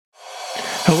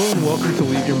Hello and welcome to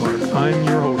Leave Your Mark. I'm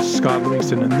your host, Scott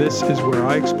Livingston, and this is where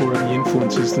I explore the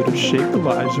influences that have shaped the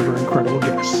lives of our incredible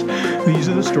guests. These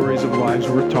are the stories of lives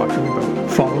worth talking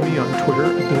about. Follow me on Twitter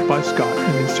at BuiltByScott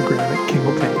and Instagram at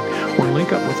KingO'Kang, or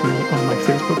link up with me on my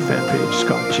Facebook fan page,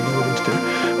 Scott G.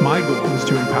 Livingston. My goal is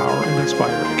to empower and inspire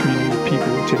a community of people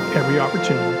who take every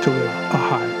opportunity to live a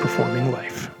high-performing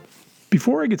life.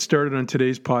 Before I get started on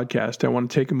today's podcast, I want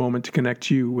to take a moment to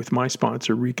connect you with my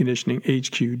sponsor,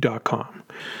 reconditioninghq.com.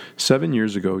 7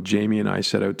 years ago, Jamie and I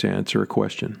set out to answer a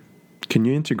question. Can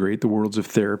you integrate the worlds of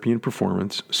therapy and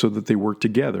performance so that they work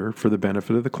together for the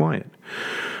benefit of the client?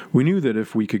 We knew that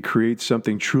if we could create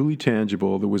something truly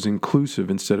tangible that was inclusive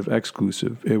instead of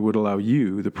exclusive, it would allow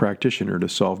you, the practitioner, to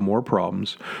solve more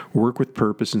problems, work with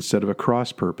purpose instead of a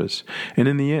cross purpose, and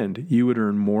in the end, you would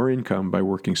earn more income by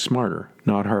working smarter,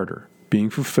 not harder, being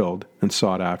fulfilled and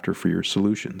sought after for your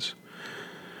solutions.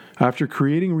 After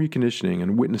creating reconditioning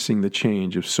and witnessing the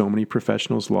change of so many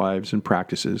professionals' lives and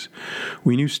practices,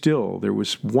 we knew still there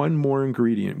was one more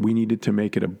ingredient we needed to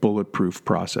make it a bulletproof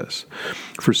process.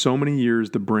 For so many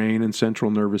years, the brain and central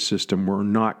nervous system were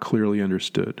not clearly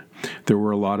understood. There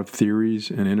were a lot of theories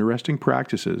and interesting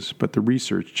practices, but the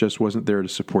research just wasn't there to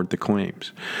support the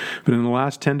claims. But in the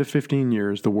last 10 to 15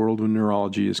 years, the world of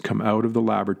neurology has come out of the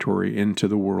laboratory into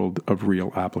the world of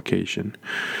real application.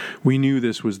 We knew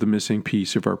this was the missing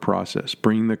piece of our process,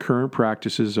 bringing the current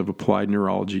practices of applied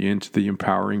neurology into the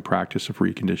empowering practice of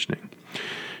reconditioning.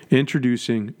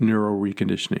 Introducing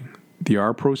Neuroreconditioning, the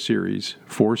R-Pro series,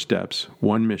 4 steps,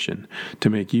 1 mission, to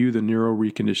make you the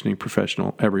neuroreconditioning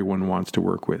professional everyone wants to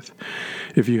work with.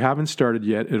 If you haven't started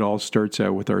yet, it all starts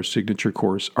out with our signature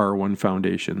course, R1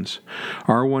 Foundations.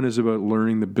 R1 is about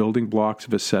learning the building blocks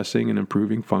of assessing and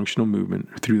improving functional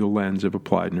movement through the lens of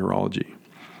applied neurology.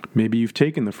 Maybe you've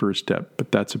taken the first step,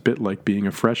 but that's a bit like being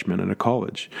a freshman at a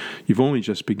college. You've only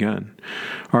just begun.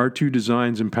 R2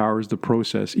 Designs empowers the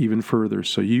process even further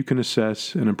so you can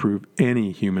assess and improve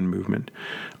any human movement,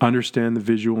 understand the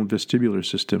visual and vestibular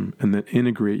system, and then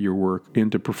integrate your work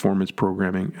into performance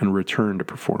programming and return to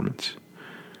performance.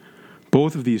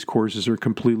 Both of these courses are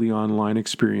completely online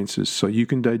experiences, so you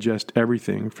can digest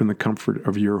everything from the comfort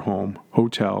of your home,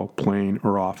 hotel, plane,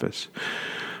 or office.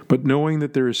 But knowing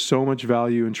that there is so much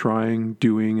value in trying,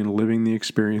 doing, and living the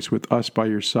experience with us by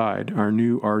your side, our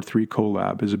new R3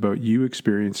 Collab is about you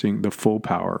experiencing the full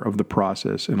power of the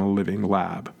process in a living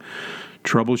lab.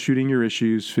 Troubleshooting your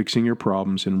issues, fixing your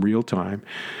problems in real time,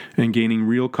 and gaining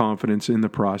real confidence in the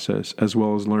process, as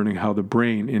well as learning how the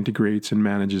brain integrates and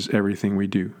manages everything we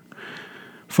do.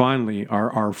 Finally, our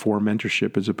R4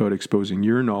 mentorship is about exposing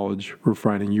your knowledge,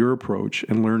 refining your approach,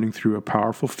 and learning through a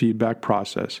powerful feedback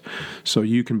process so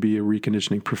you can be a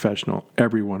reconditioning professional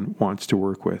everyone wants to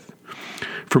work with.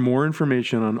 For more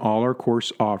information on all our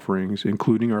course offerings,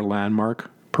 including our landmark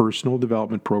personal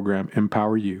development program,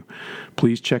 Empower You,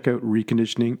 please check out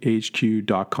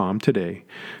reconditioninghq.com today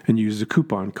and use the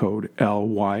coupon code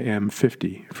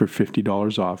LYM50 for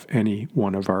 $50 off any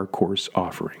one of our course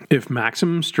offerings. If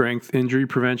maximum strength, injury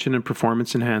prevention, and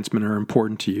performance enhancement are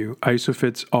important to you,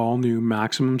 ISOFIT's all-new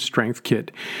Maximum Strength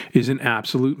Kit is an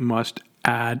absolute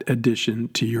must-add addition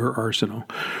to your arsenal.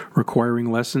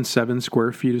 Requiring less than 7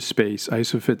 square feet of space,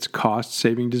 ISOFIT's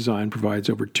cost-saving design provides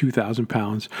over 2,000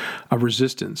 pounds of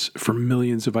resistance for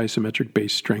millions of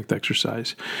isometric-based strength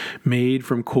exercise. Made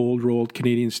from cold-rolled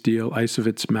Canadian steel,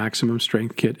 ISOFIT's Maximum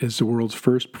Strength Kit is the world's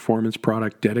first performance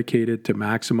product dedicated to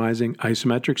maximizing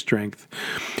isometric strength,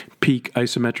 peak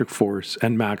isometric force,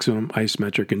 and maximum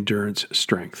isometric endurance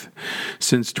strength.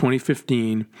 Since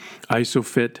 2015,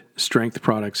 ISOFIT strength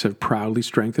products have proudly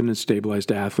strengthened and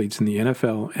stabilized athletes in the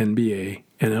NFL, NBA,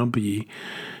 MLB,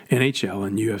 NHL,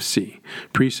 and UFC.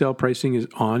 Pre-sale pricing is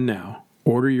on now.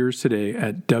 Order yours today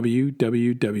at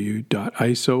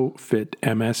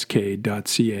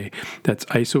www.isofitmsk.ca. That's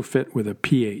ISOFIT with a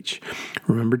PH.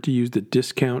 Remember to use the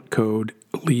discount code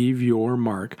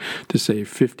LEAVEYOURMARK to save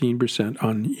 15%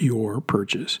 on your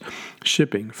purchase.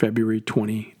 Shipping February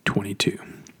 2022.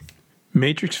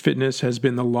 Matrix Fitness has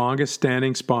been the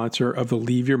longest-standing sponsor of the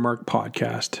Leave Your Mark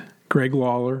podcast. Greg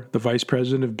Lawler, the Vice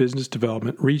President of Business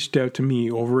Development, reached out to me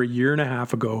over a year and a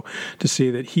half ago to say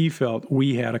that he felt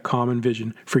we had a common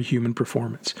vision for human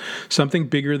performance, something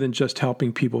bigger than just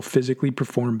helping people physically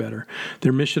perform better.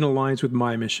 Their mission aligns with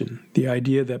my mission, the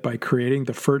idea that by creating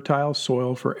the fertile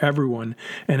soil for everyone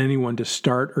and anyone to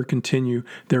start or continue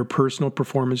their personal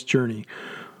performance journey,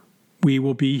 we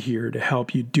will be here to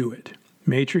help you do it.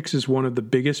 Matrix is one of the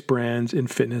biggest brands in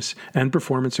fitness and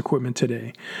performance equipment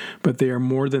today, but they are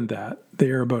more than that. They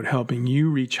are about helping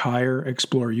you reach higher,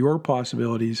 explore your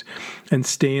possibilities, and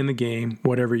stay in the game,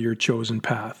 whatever your chosen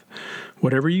path.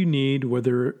 Whatever you need,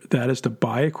 whether that is to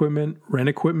buy equipment, rent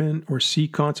equipment, or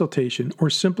seek consultation, or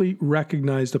simply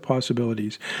recognize the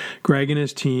possibilities, Greg and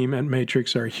his team at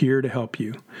Matrix are here to help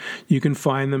you. You can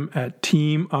find them at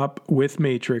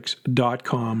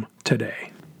teamupwithmatrix.com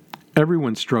today.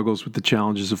 Everyone struggles with the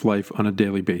challenges of life on a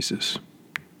daily basis.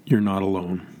 You're not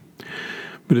alone.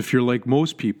 But if you're like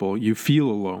most people, you feel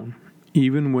alone,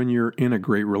 even when you're in a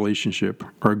great relationship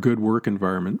or a good work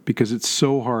environment, because it's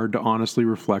so hard to honestly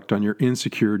reflect on your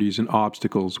insecurities and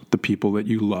obstacles with the people that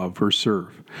you love or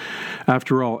serve.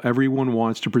 After all, everyone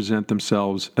wants to present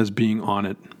themselves as being on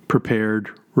it, prepared,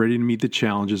 ready to meet the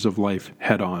challenges of life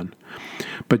head on.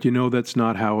 But you know that's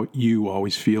not how you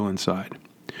always feel inside.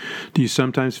 Do you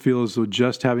sometimes feel as though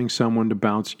just having someone to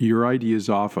bounce your ideas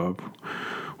off of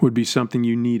would be something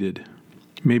you needed?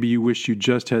 Maybe you wish you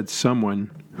just had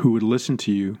someone who would listen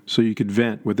to you so you could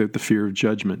vent without the fear of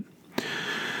judgment.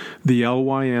 The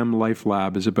LYM Life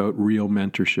Lab is about real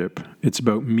mentorship. It's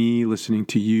about me listening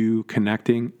to you,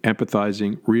 connecting,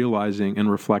 empathizing, realizing,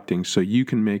 and reflecting so you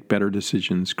can make better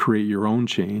decisions, create your own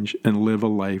change, and live a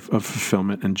life of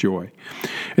fulfillment and joy.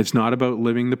 It's not about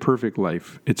living the perfect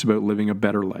life. It's about living a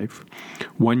better life.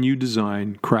 One you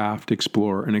design, craft,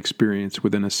 explore, and experience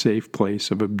within a safe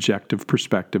place of objective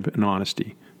perspective and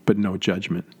honesty, but no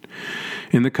judgment.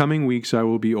 In the coming weeks, I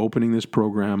will be opening this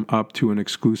program up to an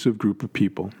exclusive group of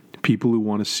people who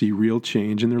want to see real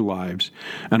change in their lives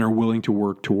and are willing to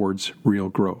work towards real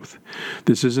growth.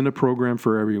 This isn't a program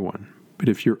for everyone, but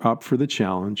if you're up for the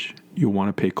challenge, you'll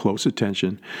want to pay close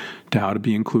attention to how to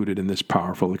be included in this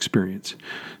powerful experience.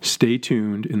 Stay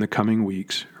tuned in the coming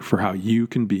weeks for how you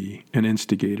can be an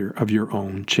instigator of your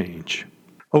own change.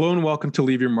 Hello and welcome to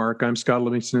Leave Your Mark. I'm Scott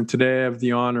Livingston, and today I have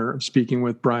the honor of speaking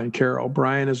with Brian Carroll.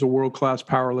 Brian is a world-class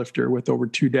powerlifter with over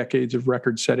 2 decades of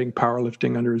record-setting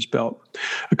powerlifting under his belt.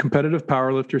 A competitive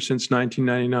powerlifter since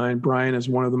 1999, Brian is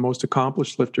one of the most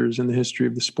accomplished lifters in the history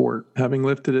of the sport. Having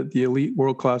lifted at the elite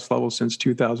world-class level since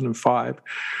 2005,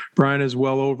 Brian has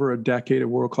well over a decade of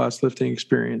world-class lifting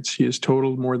experience. He has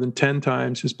totaled more than 10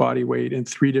 times his body weight in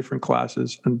 3 different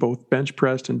classes, and both bench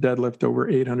pressed and deadlift over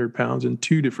 800 pounds in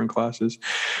 2 different classes.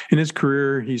 In his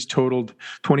career, he's totaled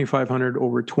 2,500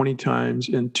 over 20 times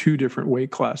in 2 different weight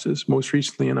classes. Most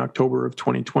recently, in October of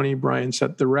 2020, Brian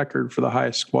set the record for the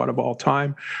highest squat of all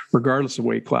time, regardless of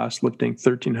weight class, lifting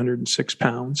 1,306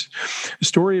 pounds. The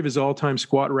story of his all-time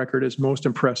squat record is most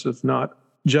impressive, not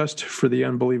just for the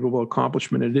unbelievable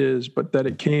accomplishment it is, but that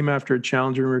it came after a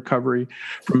challenging recovery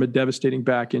from a devastating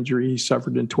back injury he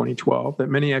suffered in 2012 that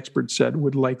many experts said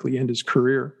would likely end his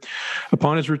career.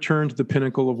 Upon his return to the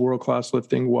pinnacle of world-class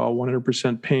lifting while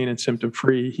 100% pain and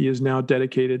symptom-free, he is now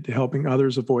dedicated to helping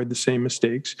others avoid the same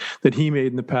mistakes that he made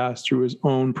in the past through his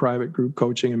own private group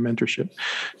coaching and mentorship.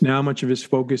 Now much of his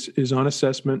focus is on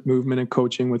assessment, movement, and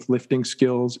coaching with lifting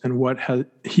skills and what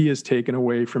he has taken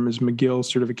away from his McGill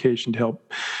certification to help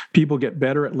people get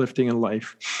better at lifting in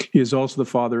life. He is also the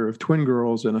father of twin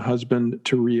girls and a husband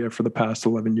to Rhea for the past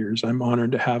 11 years. I'm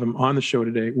honored to have him on the show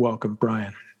today. Welcome,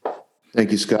 Brian.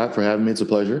 Thank you, Scott, for having me. It's a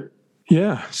pleasure.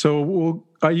 Yeah. So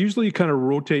I usually kind of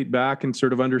rotate back and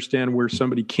sort of understand where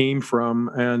somebody came from.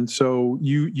 And so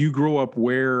you grew up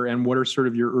where, and what are sort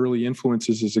of your early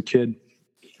influences as a kid?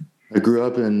 I grew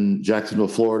up in Jacksonville,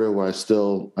 Florida, where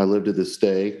I live to this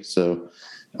day. So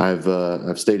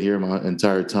I've stayed here my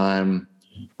entire time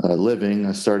living.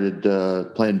 I started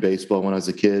playing baseball when I was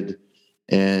a kid,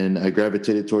 and I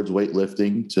gravitated towards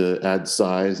weightlifting to add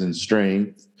size and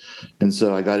strength. And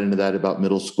so I got into that about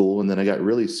middle school, and then I got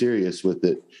really serious with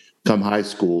it come high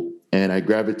school, and I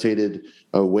gravitated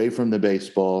away from the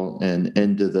baseball and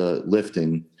into the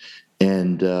lifting.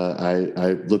 And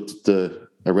I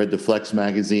read the Flex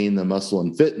magazine, the Muscle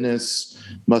and Fitness,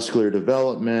 Muscular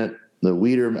Development, the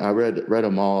Weider. I read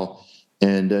them all.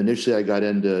 And initially I got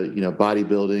into,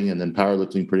 bodybuilding, and then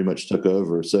powerlifting pretty much took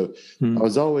over. So I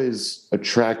was always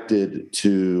attracted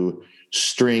to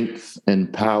strength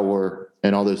and power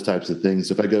and all those types of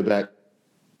things. If I go back,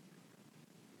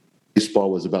 baseball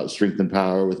was about strength and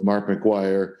power with Mark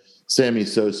McGwire, Sammy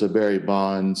Sosa, Barry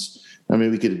Bonds. I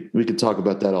mean, we could talk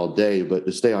about that all day, but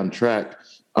to stay on track,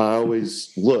 I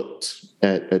always looked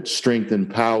at strength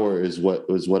and power is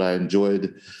what I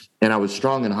enjoyed. And I was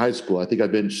strong in high school. I think I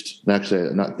benched,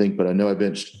 actually not think, but I know I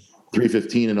benched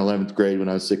 315 in 11th grade when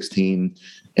I was 16.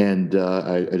 And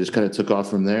I just kind of took off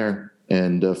from there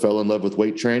and fell in love with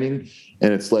weight training.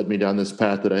 And it's led me down this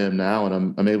path that I am now.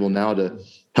 And I'm able now to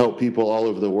help people all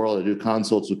over the world. I do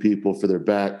consults with people for their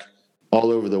back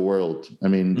all over the world. I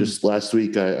mean, just last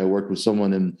week I worked with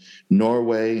someone in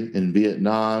Norway, in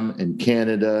Vietnam, in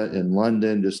Canada, in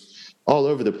London, just all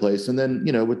over the place. And then,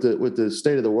 with the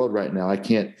state of the world right now, I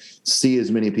can't see as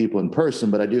many people in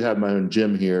person, but I do have my own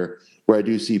gym here where I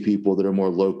do see people that are more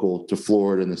local to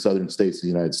Florida and the southern states of the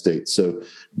United States. So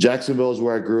Jacksonville is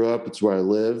where I grew up. It's where I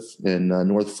live in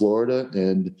North Florida.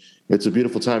 And it's a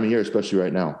beautiful time of year, especially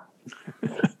right now.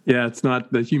 Yeah, it's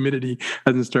not, the humidity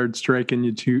hasn't started striking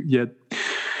you too yet.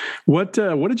 What's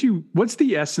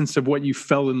the essence of what you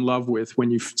fell in love with when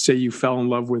you say you fell in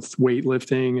love with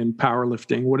weightlifting and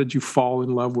powerlifting? What did you fall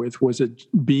in love with? Was it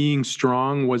being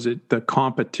strong? Was it the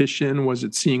competition? Was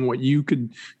it seeing what you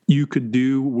could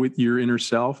do with your inner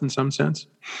self in some sense?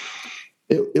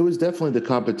 It was definitely the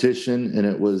competition, and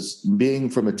it was being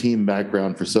from a team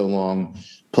background for so long,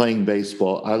 playing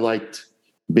baseball. I liked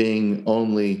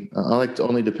only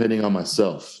depending on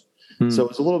myself. So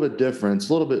it's a little bit different. It's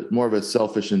a little bit more of a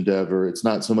selfish endeavor. It's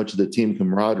not so much of the team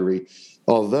camaraderie,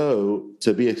 although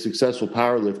to be a successful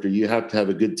powerlifter, you have to have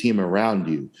a good team around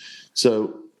you.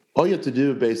 So all you have to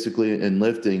do basically in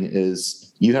lifting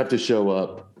is you have to show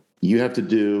up. You have to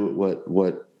do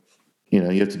what you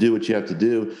have to do what you have to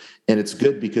do. And it's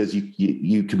good because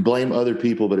you can blame other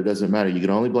people, but it doesn't matter. You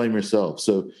can only blame yourself.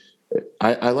 So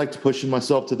I like to push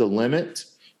myself to the limit.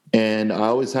 And I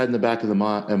always had in the back of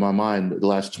my mind the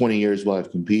last 20 years while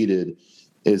I've competed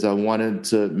is I wanted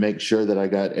to make sure that I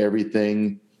got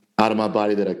everything out of my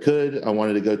body that I could. I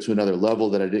wanted to go to another level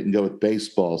that I didn't go with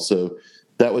baseball. So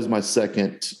that was my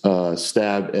second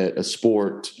stab at a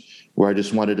sport where I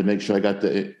just wanted to make sure I got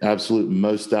the absolute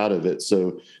most out of it.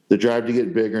 So the drive to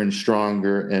get bigger and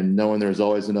stronger, and knowing there's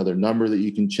always another number that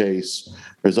you can chase.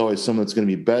 There's always someone that's going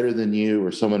to be better than you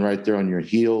or someone right there on your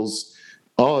heels.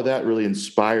 All of that really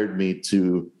inspired me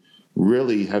to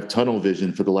really have tunnel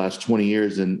vision for the last 20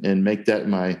 years and make that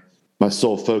my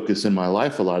sole focus in my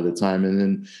life a lot of the time. And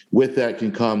then with that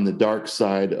can come the dark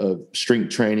side of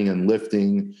strength training and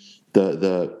lifting,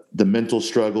 the mental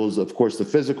struggles, of course, the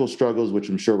physical struggles, which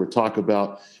I'm sure we'll talk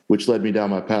about, which led me down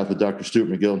my path with Dr. Stuart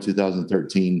McGill in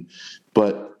 2013.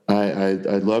 But I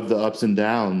love the ups and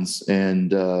downs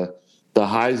and the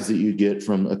highs that you get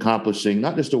from accomplishing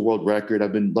not just a world record.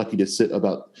 I've been lucky to set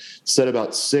about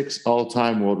 6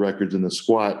 all-time world records in the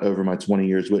squat over my 20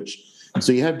 years,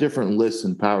 so you have different lists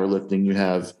in powerlifting. You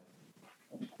have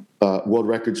world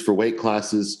records for weight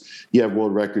classes. You have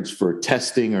world records for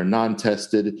testing or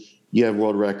non-tested. You have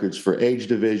world records for age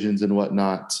divisions and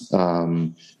whatnot,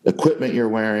 equipment you're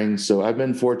wearing. So I've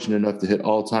been fortunate enough to hit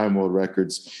all-time world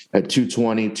records at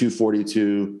 220,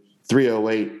 242,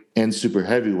 308, and super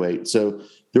heavyweight. So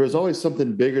there was always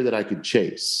something bigger that I could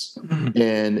chase.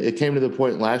 And it came to the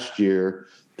point last year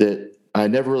that I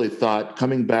never really thought,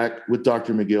 coming back with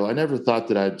Dr. McGill, I never thought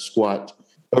that I'd squat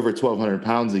over 1,200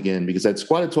 pounds again, because I'd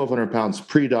squatted 1,200 pounds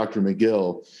pre-Dr.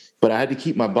 McGill, but I had to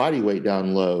keep my body weight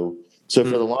down low. So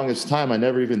for the longest time, I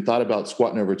never even thought about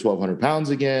squatting over 1,200 pounds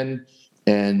again.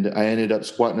 And I ended up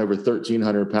squatting over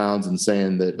 1,300 pounds and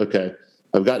saying that, okay,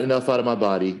 I've gotten enough out of my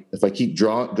body. If I keep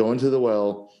going to the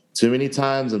well too many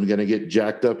times, I'm going to get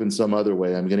jacked up in some other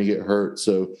way. I'm going to get hurt.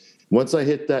 So once I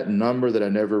hit that number that I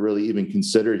never really even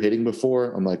considered hitting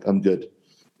before, I'm like, I'm good.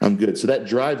 So that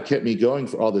drive kept me going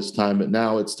for all this time, but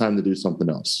now it's time to do something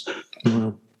else.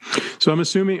 Wow. So I'm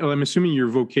assuming your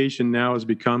vocation now has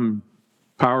become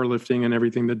powerlifting and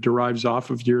everything that derives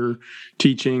off of your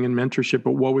teaching and mentorship.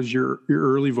 But what was your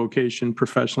early vocation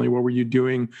professionally? What were you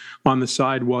doing on the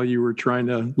side while you were trying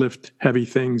to lift heavy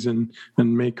things and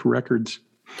make records?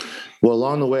 Well,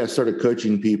 along the way, I started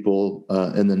coaching people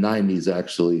in the 90s,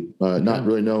 actually, not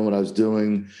really knowing what I was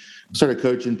doing. I started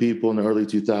coaching people in the early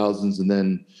 2000s, and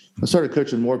then I started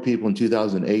coaching more people in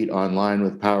 2008 online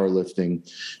with powerlifting.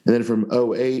 And then from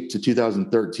 2008 to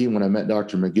 2013, when I met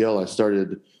Dr. McGill, I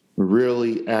started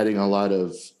really adding a lot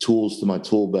of tools to my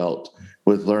tool belt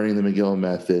with learning the McGill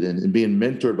method and being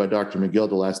mentored by Dr. McGill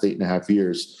the last 8.5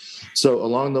 years. So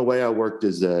along the way, I worked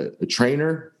as a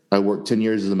trainer. I worked 10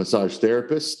 years as a massage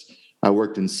therapist. I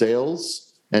worked in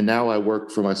sales, and now I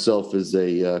work for myself as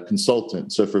a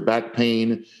consultant. So for back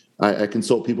pain, I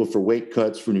consult people for weight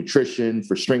cuts, for nutrition,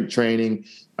 for strength training.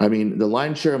 I mean, the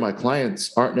lion's share of my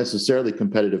clients aren't necessarily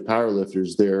competitive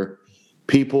powerlifters. They're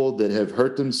people that have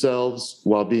hurt themselves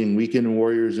while being weekend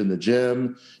warriors in the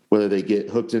gym, whether they get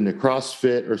hooked into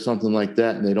CrossFit or something like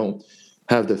that, and they don't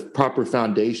have the proper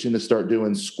foundation to start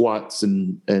doing squats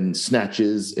and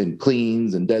snatches and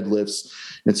cleans and deadlifts.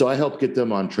 And so I help get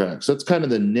them on track. So that's kind of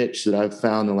the niche that I've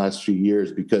found in the last few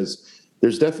years, because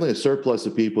there's definitely a surplus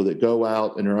of people that go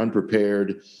out and are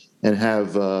unprepared. and have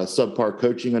subpar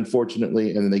coaching,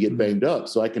 unfortunately, and then they get banged up.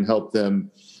 So I can help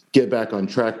them get back on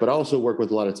track. But I also work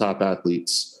with a lot of top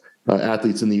athletes in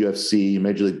the UFC,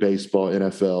 Major League Baseball,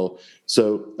 NFL.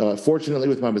 So fortunately,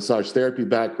 with my massage therapy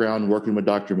background, working with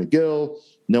Dr. McGill,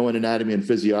 knowing anatomy and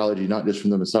physiology, not just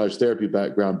from the massage therapy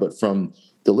background, but from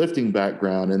the lifting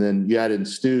background, and then you add in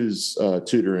Stu's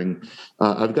tutoring,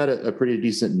 I've got a pretty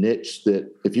decent niche that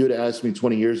if you had asked me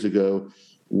 20 years ago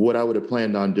what I would have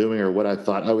planned on doing or what I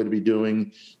thought I would be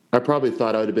doing, I probably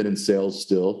thought I would have been in sales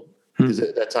still, because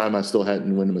at that time I still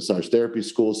hadn't went to massage therapy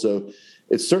school. So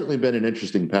it's certainly been an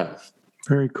interesting path.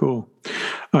 Very cool.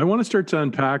 I want to start to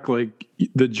unpack like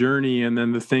the journey and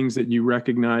then the things that you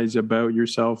recognize about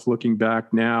yourself looking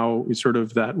back now, sort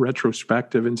of that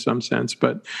retrospective in some sense.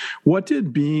 But what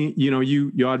did being,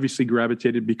 you obviously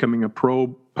gravitated becoming a pro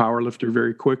powerlifter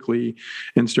very quickly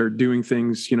and start doing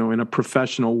things, in a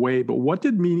professional way. But what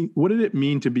did it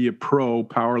mean to be a pro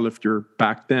powerlifter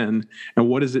back then? And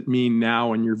what does it mean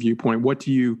now in your viewpoint?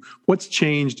 What's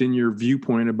changed in your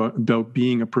viewpoint about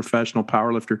being a professional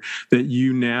powerlifter that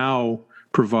you now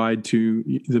provide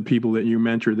to the people that you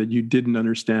mentor that you didn't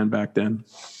understand back then?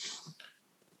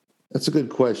 That's a good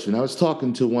question. I was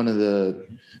talking to one of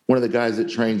the guys that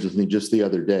trains with me just the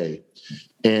other day,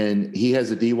 and he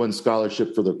has a D1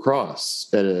 scholarship for lacrosse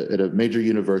at a major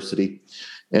university.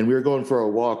 And we were going for a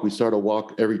walk. We start a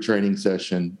walk every training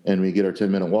session, and we get our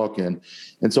 10-minute walk in.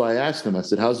 And so I asked him, I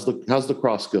said, how's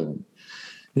lacrosse going?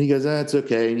 And he goes, it's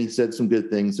okay. And he said some good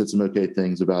things, said some okay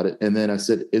things about it. And then I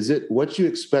said, is it what you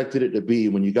expected it to be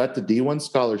when you got the D1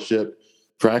 scholarship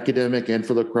for academic and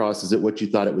for lacrosse? Is it what you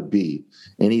thought it would be?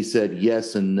 And he said,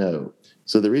 yes and no.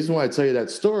 So the reason why I tell you that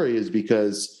story is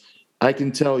because I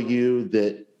can tell you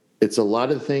that it's a lot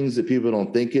of things that people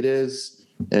don't think it is.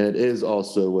 And it is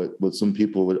also what some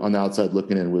people on the outside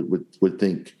looking in would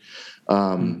think.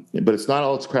 But it's not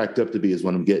all it's cracked up to be is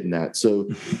what I'm getting at. So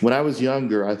when I was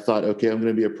younger, I thought, okay, I'm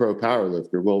going to be a pro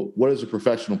powerlifter. Well, what is a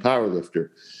professional powerlifter?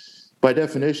 By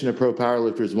definition, a pro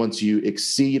powerlifter is once you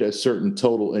exceed a certain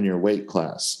total in your weight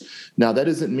class. Now, that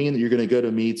doesn't mean that you're going to go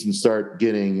to meets and start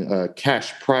getting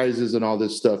cash prizes and all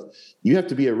this stuff. You have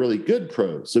to be a really good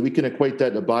pro. So we can equate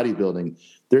that to bodybuilding.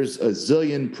 There's a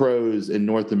zillion pros in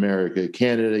North America,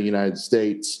 Canada, United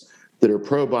States, that are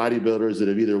pro bodybuilders that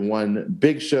have either won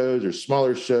big shows or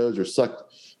smaller shows or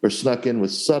snuck in with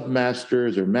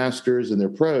submasters or masters, and they're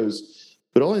pros.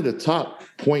 But only the top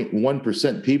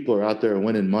 0.1% people are out there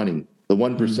winning money. The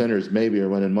 1%ers maybe are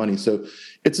winning money. So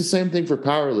it's the same thing for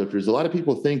powerlifters. A lot of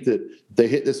people think that they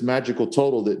hit this magical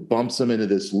total that bumps them into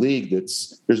this league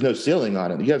there's no ceiling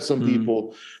on it. You have some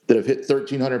people that have hit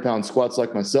 1,300 pound squats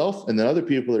like myself, and then other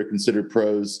people that are considered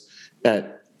pros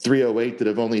at 308 that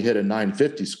have only hit a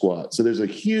 950 squat. So there's a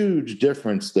huge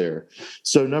difference there.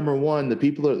 So number one, the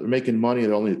people that are making money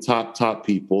are only the top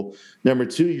people. Number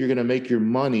two, you're going to make your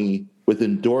money with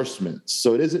endorsements.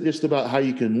 So it isn't just about how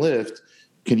you can lift.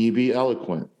 Can you be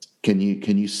eloquent? Can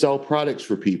you sell products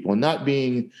for people? And not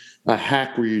being a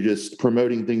hack where you're just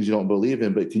promoting things you don't believe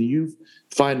in, but can you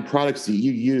find products that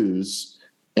you use,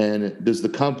 and does the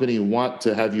company want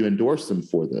to have you endorse them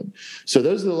for them? So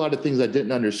those are a lot of things I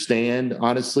didn't understand,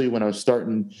 honestly, when I was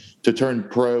starting to turn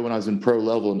pro, when I was in pro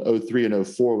level in 03 and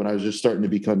 04, when I was just starting to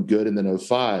become good, and then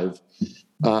 05.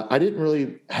 I didn't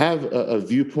really have a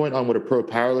viewpoint on what a pro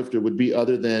powerlifter would be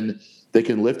other than they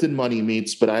can lift in money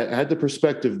meets, but I had the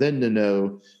perspective then to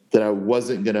know that I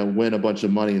wasn't going to win a bunch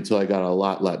of money until I got a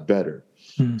lot better.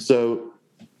 So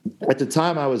at the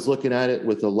time, I was looking at it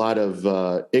with a lot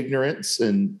of ignorance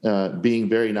and being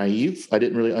very naive. I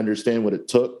didn't really understand what it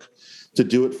took to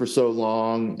do it for so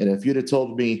long. And if you'd have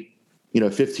told me,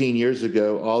 15 years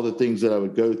ago, all the things that I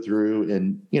would go through,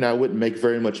 and, I wouldn't make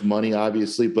very much money,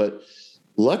 obviously, but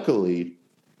luckily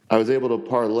I was able to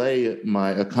parlay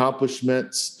my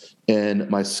accomplishments and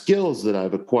my skills that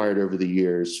I've acquired over the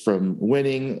years, from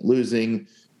winning, losing,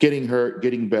 getting hurt,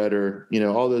 getting better,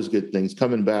 all those good things,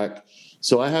 coming back.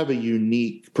 So I have a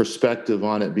unique perspective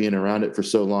on it, being around it for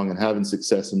so long and having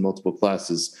success in multiple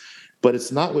classes. But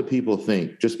it's not what people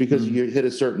think. Just because you hit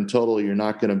a certain total, you're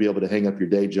not going to be able to hang up your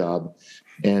day job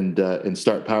and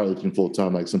start powerlifting full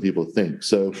time like some people think.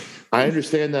 So I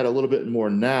understand that a little bit more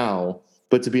now.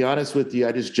 But to be honest with you,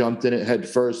 I just jumped in it head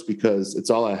first because it's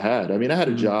all I had. I mean, I had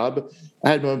a job, I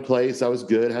had my own place, I was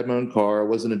good, I had my own car, I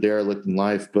wasn't a derelict in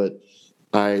life, but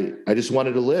I just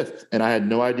wanted to lift, and I had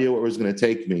no idea where it was going to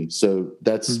take me. So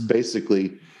that's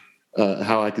basically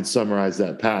how I could summarize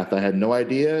that path. I had no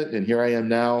idea, and here I am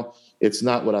now. It's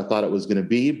not what I thought it was going to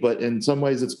be, but in some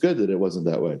ways it's good that it wasn't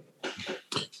that way.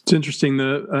 It's interesting.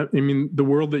 The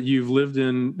world that you've lived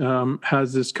in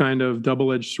has this kind of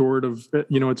double-edged sword of,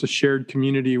 it's a shared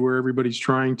community where everybody's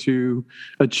trying to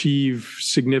achieve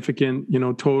significant,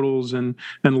 totals and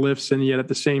lifts, and yet at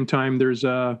the same time, there's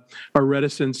a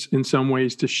reticence in some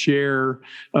ways to share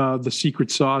the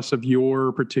secret sauce of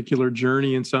your particular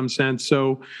journey in some sense.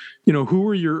 So, who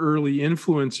were your early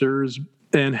influencers,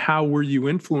 and how were you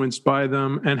influenced by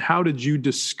them, and how did you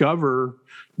discover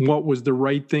what was the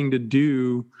right thing to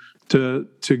do to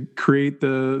create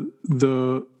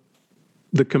the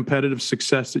competitive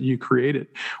success that you created?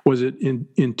 Was it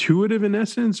intuitive in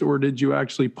essence, or did you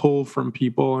actually pull from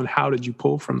people, and how did you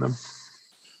pull from them?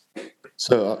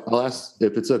 So I'll ask,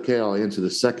 if it's okay, I'll answer the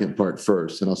second part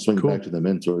first, and I'll swing back to the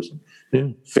mentors. Yeah.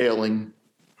 Failing,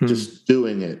 just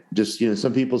doing it. Just,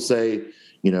 some people say,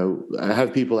 I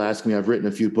have people ask me, I've written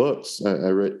a few books. I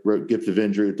wrote Gift of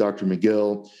Injury with Dr.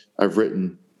 McGill. I've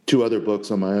written 2 other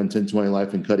books on my own, 10/20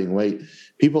 Life and Cutting Weight.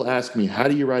 People ask me, how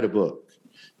do you write a book?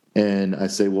 And I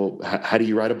say, well, how do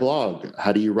you write a blog?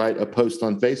 How do you write a post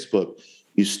on Facebook?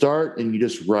 You start and you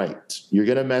just write. You're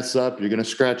going to mess up. You're going to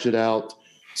scratch it out.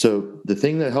 So the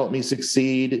thing that helped me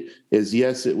succeed is,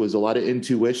 yes, it was a lot of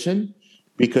intuition,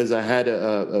 because I had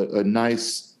a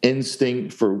nice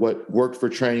instinct for what worked for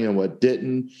training and what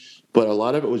didn't. But a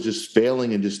lot of it was just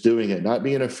failing and just doing it, not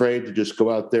being afraid to just go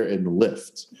out there and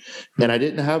lift. And I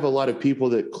didn't have a lot of people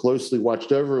that closely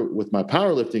watched over with my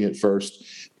powerlifting at first,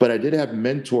 but I did have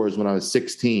mentors when I was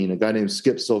 16, a guy named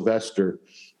Skip Sylvester.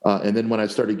 And then when I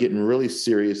started getting really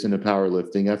serious into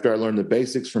powerlifting, after I learned the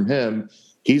basics from him,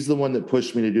 he's the one that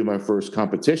pushed me to do my first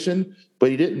competition, but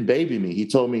he didn't baby me. He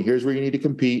told me, here's where you need to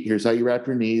compete. Here's how you wrap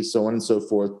your knees, so on and so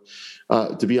forth.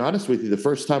 To be honest with you, the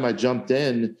first time I jumped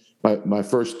in, my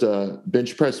first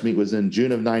bench press meet was in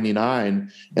June of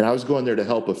 99, and I was going there to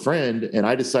help a friend, and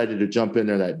I decided to jump in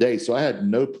there that day. So I had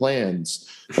no plans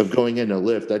of going in to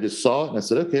lift. I just saw it, and I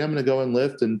said, okay, I'm going to go and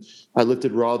lift. And I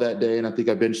lifted raw that day, and I think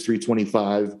I benched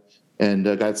 325 and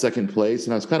got second place,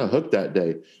 and I was kind of hooked that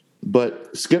day.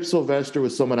 But Skip Sylvester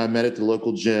was someone I met at the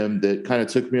local gym that kind of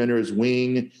took me under his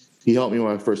wing. He helped me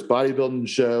with my first bodybuilding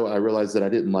show. I realized that I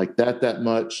didn't like that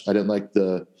much. I didn't like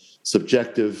the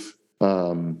subjective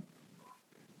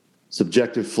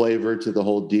flavor to the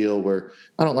whole deal, where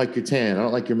I don't like your tan, I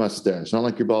don't like your mustache, I don't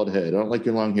like your bald head, I don't like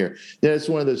your long hair. Yeah, it's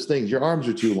one of those things. Your arms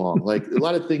are too long. Like a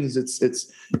lot of things,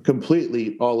 it's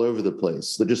completely all over the place.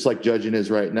 So just like judging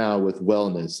is right now with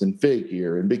wellness and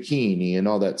figure and bikini and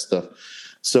all that stuff.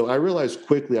 So I realized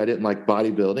quickly I didn't like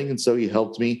bodybuilding, and so he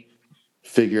helped me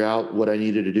figure out what I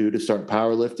needed to do to start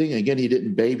powerlifting. And again, he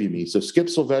didn't baby me. So Skip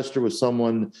Sylvester was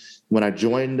someone, when I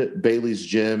joined Bailey's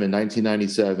gym in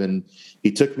 1997,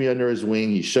 he took me under his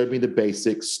wing. He showed me the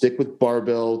basics: stick with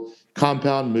barbell,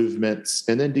 compound movements,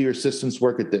 and then do your assistance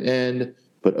work at the end.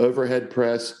 But overhead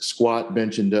press, squat,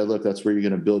 bench, and deadlift, that's where you're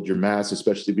going to build your mass,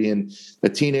 especially being a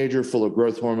teenager full of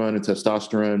growth hormone and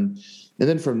testosterone. And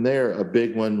then from there, a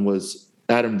big one was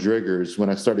Adam Driggers. When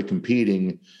I started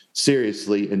competing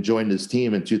seriously and joined his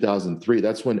team in 2003,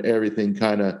 that's when everything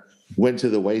kind of went to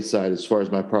the wayside as far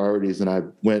as my priorities. And I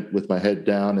went with my head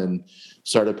down and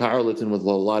started powerlifting with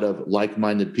a lot of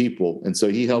like-minded people. And so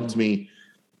he helped me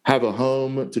have a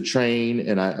home to train,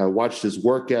 and I watched his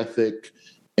work ethic,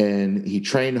 and he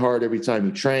trained hard every time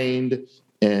he trained,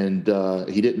 and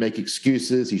he didn't make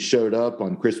excuses. He showed up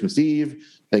on Christmas Eve,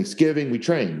 Thanksgiving. We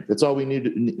trained. That's all we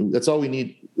needed. That's all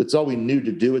we knew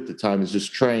to do at the time, is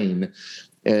just train.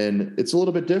 And it's a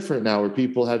little bit different now, where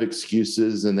people have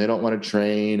excuses and they don't want to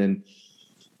train. And,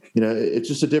 it's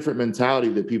just a different mentality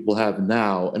that people have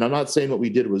now. And I'm not saying what we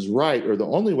did was right or the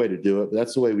only way to do it, but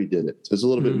that's the way we did it. So it's a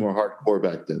little bit more hardcore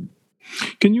back then.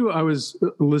 I was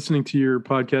listening to your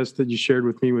podcast that you shared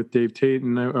with me with Dave Tate,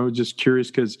 and I was just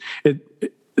curious because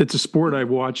it's a sport I've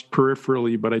watched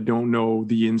peripherally, but I don't know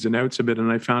the ins and outs of it. And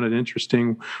I found it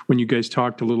interesting when you guys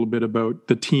talked a little bit about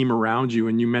the team around you,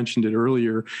 and you mentioned it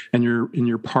earlier, and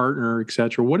your partner, et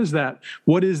cetera. What is that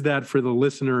for the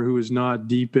listener who is not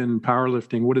deep in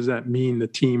powerlifting? What does that mean, the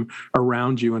team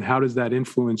around you, and how does that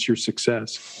influence your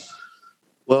success?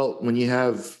 Well, when you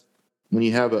have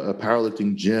a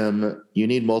powerlifting gym, you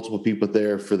need multiple people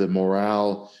there for the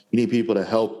morale. You need people to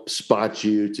help spot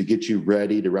you, to get you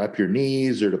ready to wrap your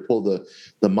knees or to pull the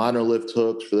monolift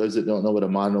hooks. For those that don't know what a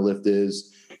monolift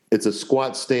is, it's a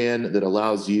squat stand that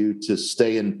allows you to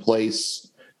stay in place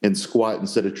and squat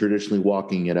instead of traditionally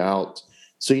walking it out.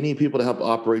 So you need people to help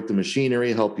operate the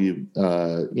machinery, help you,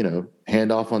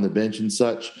 hand off on the bench and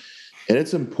such. And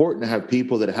it's important to have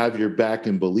people that have your back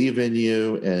and believe in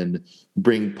you and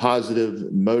bring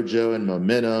positive mojo and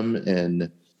momentum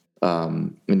and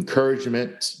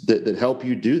encouragement that help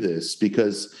you do this.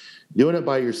 Because doing it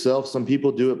by yourself. Some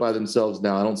people do it by themselves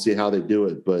now. I don't see how they do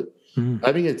it, but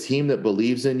having a team that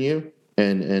believes in you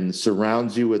and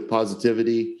surrounds you with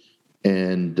positivity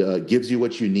and gives you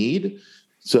what you need.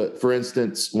 So, for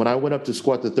instance, when I went up to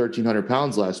squat the 1,300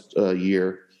 pounds last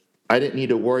year, I didn't need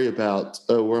to worry about,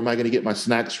 where am I going to get my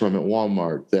snacks from at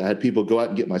Walmart? I had people go out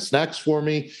and get my snacks for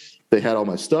me. They had all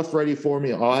my stuff ready for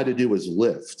me. All I had to do was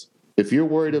lift. If you're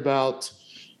worried about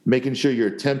making sure your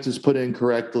attempt is put in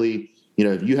correctly,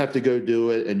 if you have to go do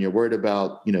it and you're worried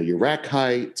about, your rack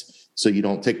height, so you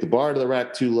don't take the bar to the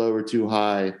rack too low or too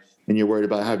high, and you're worried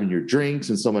about having your drinks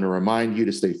and someone to remind you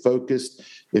to stay focused.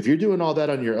 If you're doing all that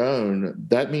on your own,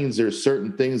 that means there's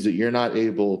certain things that you're not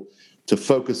able to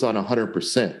focus on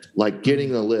 100%, like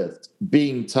getting the lift,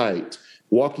 being tight,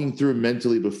 walking through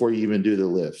mentally before you even do the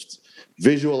lift,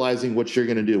 visualizing what you're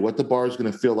going to do, what the bar is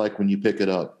going to feel like when you pick it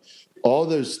up. All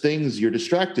those things you're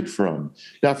distracted from.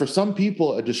 Now, for some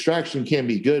people, a distraction can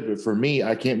be good, but for me,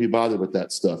 I can't be bothered with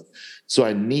that stuff. So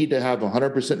I need to have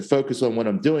 100% focus on what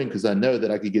I'm doing because I know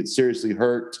that I could get seriously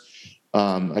hurt.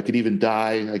 I could even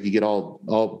die. I could get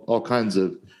all kinds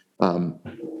of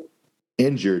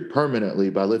injured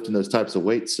permanently by lifting those types of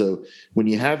weights. So when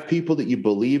you have people that you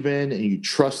believe in and you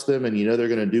trust them and you know they're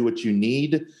going to do what you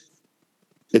need,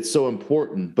 it's so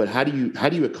important. But how do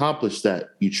you accomplish that?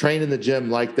 You train in the gym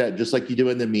like that, just like you do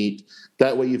in the meet.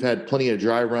 That way you've had plenty of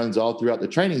dry runs all throughout the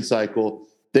training cycle.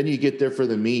 Then you get there for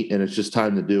the meet and it's just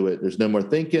time to do it. There's no more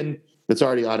thinking. It's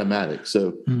already automatic.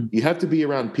 So you have to be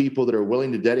around people that are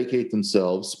willing to dedicate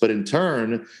themselves, but in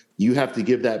turn, you have to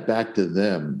give that back to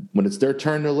them. When it's their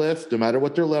turn to lift, no matter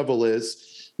what their level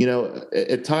is,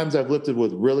 at times I've lifted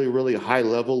with really, really high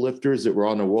level lifters that were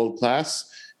on a world class.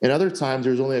 And other times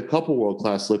there's only a couple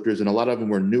world-class lifters and a lot of them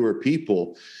were newer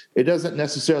people. It doesn't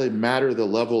necessarily matter the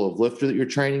level of lifter that you're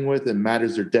training with. It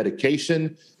matters their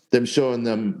dedication, them showing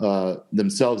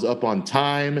themselves up on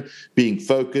time, being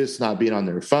focused, not being on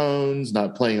their phones,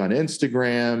 not playing on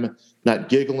Instagram, not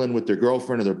giggling with their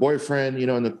girlfriend or their boyfriend,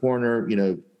 in the corner,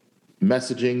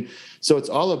 messaging. So it's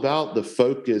all about the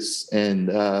focus and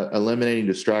eliminating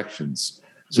distractions.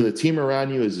 So the team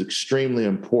around you is extremely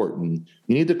important.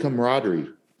 You need the camaraderie.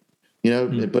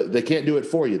 But they can't do it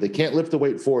for you. They can't lift the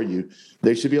weight for you.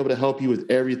 They should be able to help you with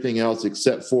everything else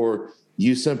except for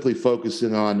you simply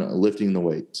focusing on lifting the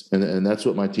weight. And that's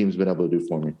what my team's been able to do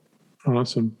for me.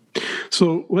 Awesome.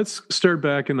 So let's start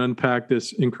back and unpack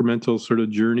this incremental sort of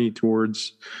journey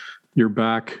towards your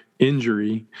back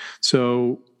injury.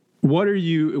 So when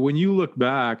you look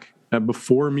back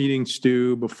before meeting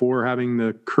Stu, before having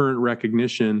the current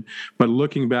recognition, but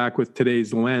looking back with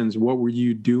today's lens, what were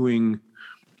you doing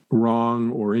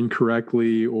wrong or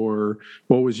incorrectly, or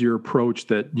what was your approach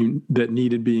that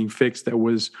needed being fixed, that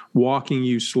was walking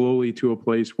you slowly to a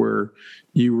place where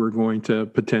you were going to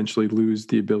potentially lose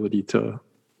the ability to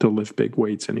lift big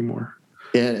weights anymore?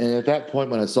 And at that point,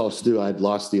 when I saw Stu, I'd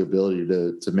lost the ability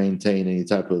to maintain any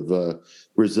type of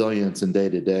resilience in day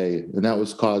to day, and that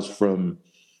was caused from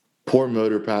poor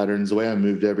motor patterns. The way I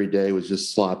moved every day was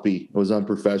just sloppy. It was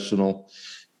unprofessional.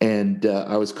 And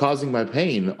I was causing my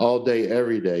pain all day,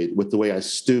 every day with the way I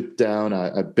stooped down.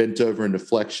 I bent over into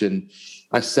flexion.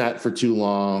 I sat for too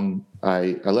long.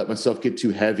 I let myself get too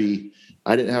heavy.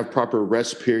 I didn't have proper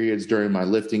rest periods during my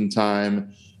lifting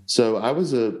time. So I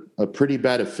was a pretty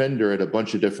bad offender at a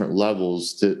bunch of different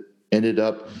levels that ended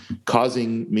up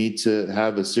causing me to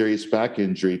have a serious back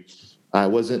injury. I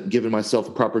wasn't giving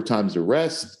myself proper times to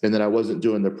rest, and then I wasn't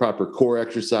doing the proper core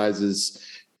exercises.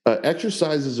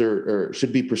 Exercises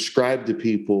should be prescribed to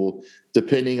people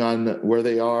depending on where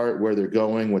they are, where they're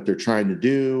going, what they're trying to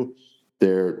do,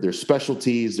 their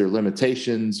specialties, their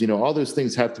limitations. All those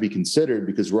things have to be considered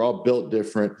because we're all built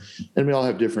different and we all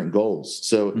have different goals.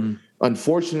 So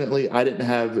unfortunately, I didn't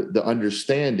have the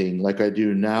understanding like I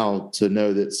do now to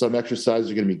know that some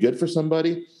exercises are going to be good for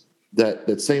somebody.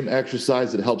 That same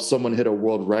exercise that helps someone hit a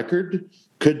world record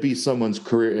could be someone's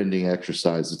career-ending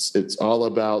exercise. It's all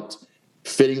about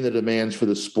fitting the demands for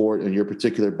the sport and your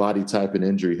particular body type and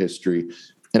injury history.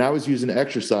 And I was using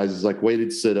exercises like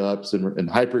weighted sit-ups and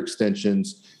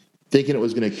hyperextensions, thinking it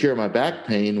was going to cure my back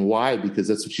pain. Why? Because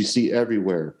that's what you see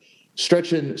everywhere.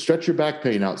 Stretch your back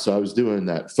pain out. So I was doing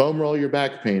that. Foam roll your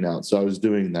back pain out. So I was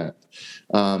doing that.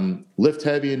 Lift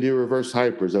heavy and do reverse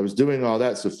hypers. I was doing all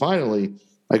that. So finally,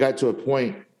 I got to a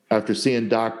point after seeing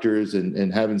doctors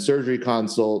and having surgery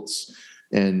consults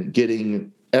and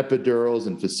getting epidurals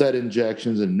and facet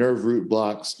injections and nerve root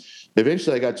blocks.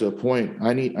 Eventually I got to a point,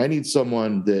 I need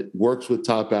someone that works with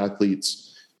top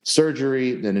athletes.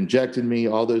 Surgery, then injected me,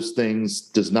 all those things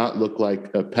does not look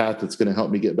like a path that's going to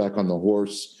help me get back on the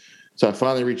horse. So I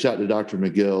finally reached out to Dr.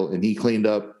 McGill, and he cleaned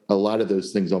up a lot of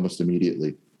those things almost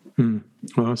immediately.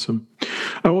 Awesome.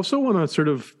 I also want to sort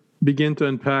of begin to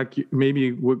unpack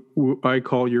maybe what I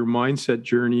call your mindset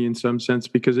journey in some sense,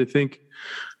 because I think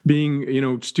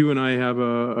Stu and I have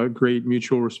a great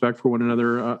mutual respect for one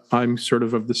another. I'm sort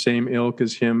of the same ilk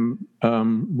as him,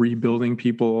 rebuilding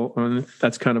people.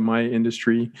 That's kind of my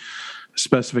industry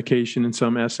specification in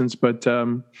some essence. But,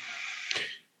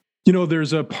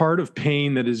 there's a part of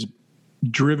pain that is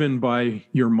driven by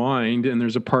your mind, and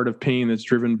there's a part of pain that's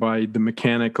driven by the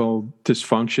mechanical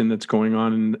dysfunction that's going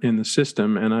on in the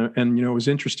system. And it was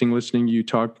interesting listening to you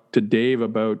talk to Dave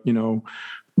about,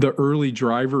 the early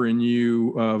driver in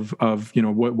you of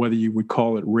whether you would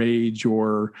call it rage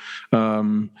or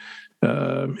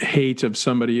hate of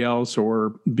somebody else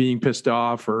or being pissed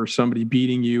off or somebody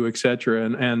beating you, et cetera,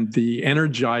 and the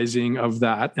energizing of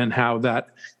that and how that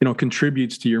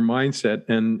contributes to your mindset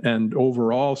and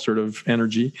overall sort of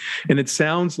energy. And it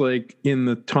sounds like in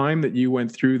the time that you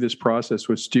went through this process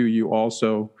with Stu, you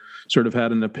also sort of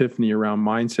had an epiphany around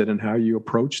mindset and how you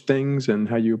approach things and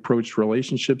how you approach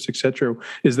relationships, et cetera.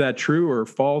 Is that true or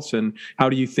false? And how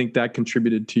do you think that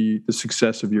contributed to the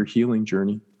success of your healing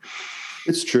journey?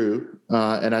 It's true.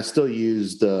 And I still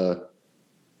use the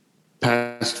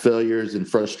past failures and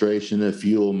frustration to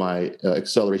fuel my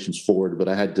accelerations forward, but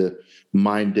I had to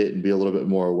mind it and be a little bit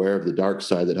more aware of the dark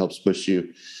side that helps push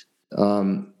you.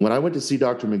 When I went to see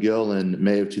Dr. McGill in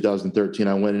May of 2013,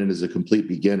 I went in as a complete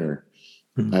beginner.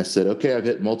 I said, okay, I've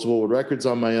hit multiple world records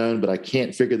on my own, but I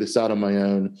can't figure this out on my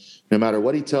own. No matter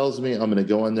what he tells me, I'm going to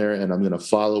go in there and I'm going to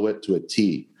follow it to a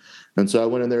T. And so I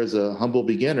went in there as a humble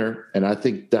beginner. And I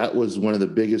think that was one of the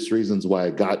biggest reasons why I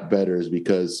got better, is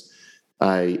because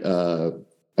I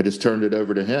just turned it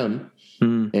over to him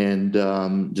and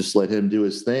just let him do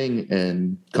his thing.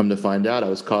 And come to find out, I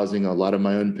was causing a lot of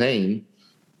my own pain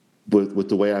with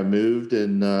the way I moved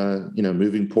and,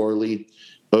 moving poorly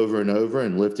over and over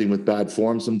and lifting with bad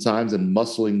form sometimes and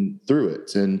muscling through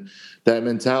it. And that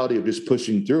mentality of just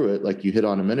pushing through it, like you hit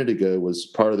on a minute ago, was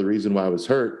part of the reason why I was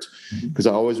hurt, because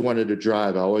I always wanted to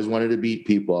drive. I always wanted to beat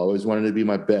people. I always wanted to be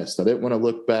my best. I didn't want to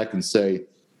look back and say,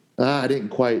 I didn't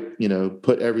quite,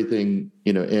 put everything,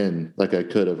 in like I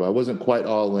could have. I wasn't quite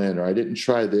all in, or I didn't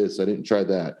try this. I didn't try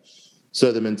that.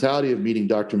 So the mentality of meeting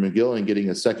Dr. McGill and getting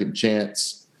a second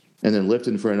chance and then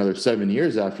lifting for another 7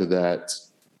 years after that,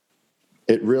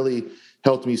 it really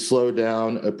helped me slow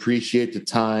down, appreciate the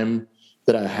time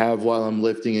that I have while I'm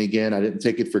lifting again. I didn't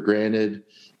take it for granted.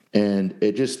 And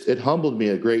it humbled me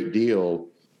a great deal,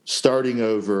 starting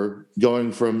over,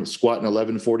 going from squatting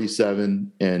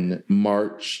 1147 in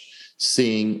March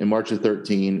of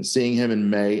 13, seeing him in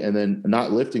May, and then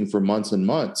not lifting for months and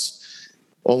months,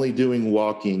 only doing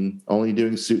walking, only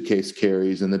doing suitcase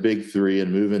carries and the big three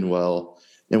and moving well.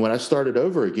 And when I started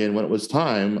over again, when it was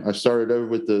time, I started over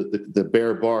with the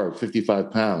bare bar of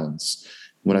 55 pounds.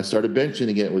 When I started benching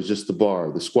again, it was just the bar,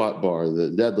 the squat bar, the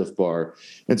deadlift bar.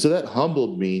 And so that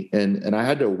humbled me. And I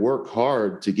had to work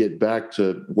hard to get back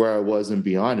to where I was and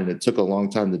beyond. And it took a long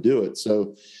time to do it.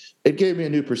 So it gave me a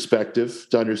new perspective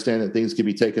to understand that things could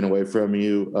be taken away from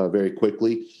you very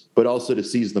quickly, but also to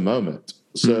seize the moment.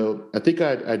 So I think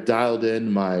I dialed in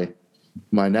my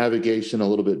navigation a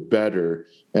little bit better.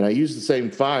 And I used the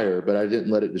same fire, but I didn't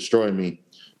let it destroy me.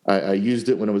 I used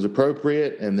it when it was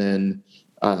appropriate, and then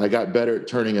I got better at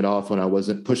turning it off when I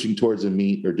wasn't pushing towards a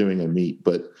meet or doing a meet.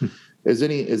 But as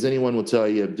anyone will tell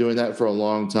you, doing that for a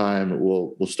long time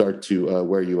will start to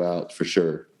wear you out for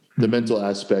sure. The mental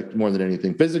aspect more than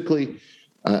anything. Physically,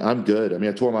 I'm good. I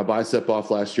mean, I tore my bicep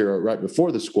off last year right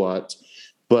before the squat.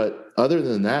 But other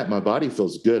than that, my body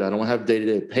feels good. I don't have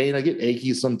day-to-day pain. I get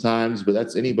achy sometimes, but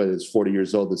that's anybody that's 40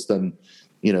 years old that's done,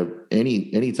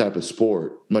 any type of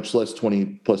sport, much less 20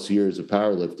 plus years of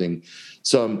powerlifting.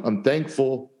 So I'm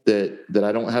thankful that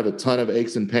I don't have a ton of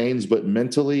aches and pains, but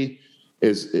mentally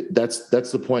that's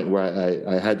the point where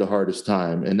I had the hardest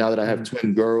time. And now that I have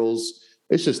twin girls,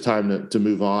 it's just time to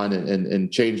move on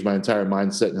and change my entire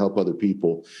mindset and help other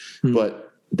people. But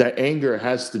that anger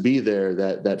has to be there.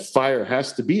 That fire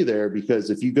has to be there, because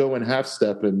if you go in half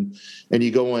step and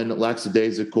you go in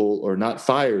lackadaisical or not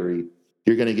fiery,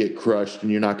 you're going to get crushed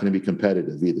and you're not going to be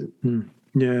competitive either.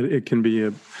 Yeah, it can be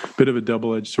a bit of a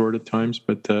double-edged sword at times,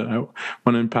 but I want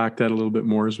to unpack that a little bit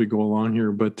more as we go along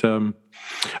here. But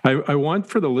I want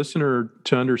for the listener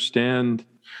to understand,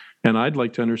 and I'd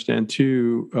like to understand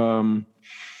too,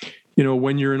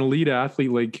 when you're an elite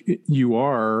athlete like you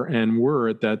are and were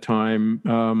at that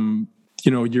time,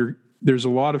 there's a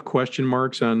lot of question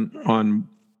marks on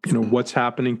what's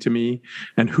happening to me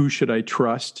and who should I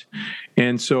trust?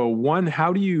 And so, one,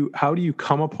 how do you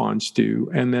come upon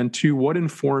Stu? And then two, what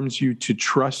informs you to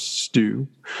trust Stu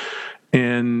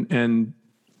and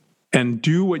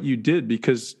do what you did?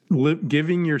 Because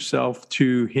giving yourself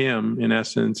to him, in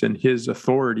essence, and his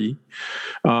authority,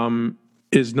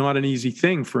 is not an easy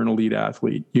thing for an elite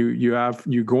athlete.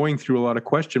 You're going through a lot of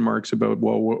question marks about,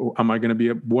 well, what am I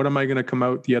going to come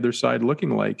out the other side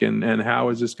looking like, and how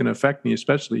is this going to affect me,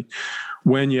 especially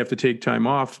when you have to take time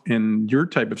off in your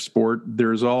type of sport.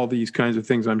 There's all these kinds of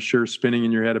things, I'm sure, spinning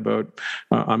in your head about,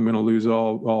 I'm going to lose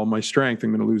all my strength.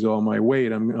 I'm going to lose all my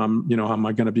weight. Am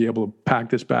I going to be able to pack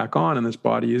this back on in this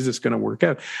body? Is this going to work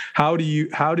out?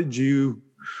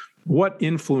 What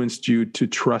influenced you to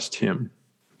trust him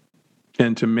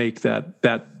and to make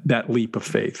that leap of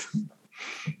faith?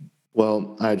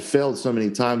 Well, I'd failed so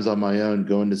many times on my own,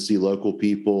 going to see local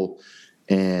people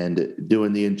and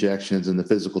doing the injections and the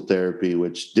physical therapy,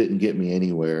 which didn't get me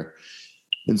anywhere.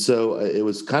 And so it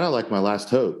was kind of like my last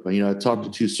hope. I talked to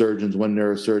two surgeons, one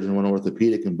neurosurgeon, one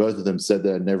orthopedic, and both of them said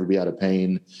that I'd never be out of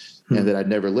pain and that I'd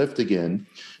never lift again.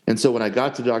 And so when I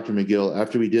got to Dr. McGill,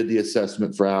 after we did the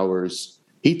assessment for hours,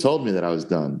 he told me that I was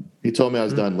done. He told me I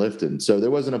was done lifting. So there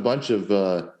wasn't a bunch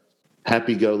of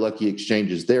happy-go-lucky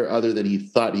exchanges there other than he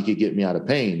thought he could get me out of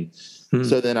pain.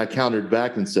 So then I countered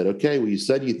back and said, okay, well, you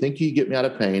said you think you could get me out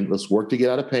of pain. Let's work to get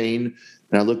out of pain.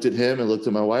 And I looked at him and looked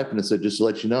at my wife and I said, just to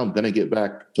let you know, I'm going to get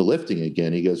back to lifting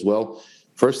again. He goes, well,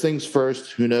 first things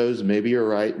first, who knows? Maybe you're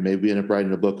right. Maybe we end up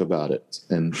writing a book about it.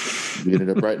 And we ended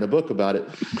up writing a book about it.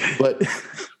 But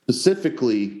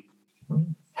specifically,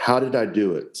 how did I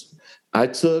do it? I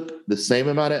took the same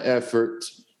amount of effort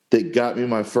that got me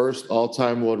my first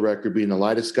all-time world record, being the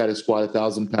lightest guy to squat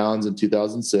 1,000 pounds in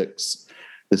 2006,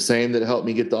 the same that helped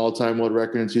me get the all-time world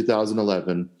record in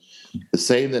 2011, the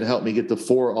same that helped me get the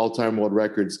 4 all-time world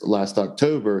records last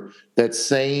October. That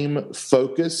same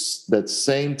focus, that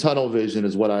same tunnel vision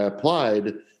is what I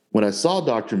applied when I saw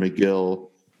Dr. McGill,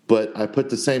 but I put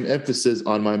the same emphasis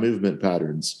on my movement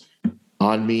patterns,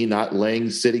 on me not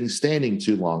laying, sitting, standing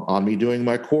too long, on me doing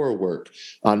my core work,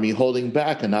 on me holding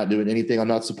back and not doing anything I'm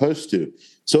not supposed to.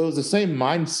 So it was the same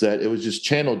mindset. It was just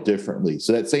channeled differently.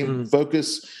 So that same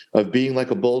focus of being like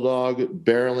a bulldog,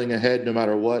 barreling ahead no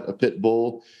matter what, a pit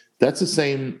bull, it's the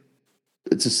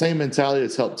same mentality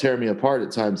that's helped tear me apart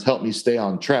at times, helped me stay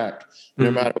on track no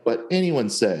matter what anyone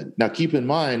said. Now, keep in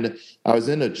mind, I was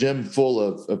in a gym full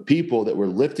of people that were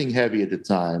lifting heavy at the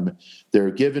time.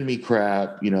 They're giving me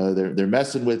crap. They're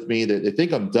messing with me. They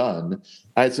think I'm done.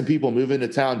 I had some people move into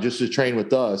town just to train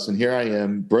with us, and here I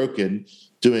am, broken,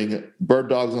 doing bird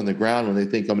dogs on the ground when they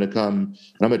think I'm going to come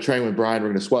and I'm going to train with Brian. We're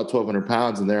going to squat 1,200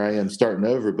 pounds, and there I am starting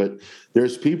over. But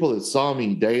there's people that saw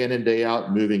me day in and day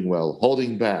out moving well,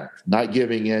 holding back, not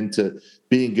giving in to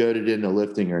being goaded into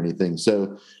lifting or anything.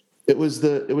 So it was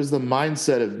the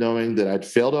mindset of knowing that I'd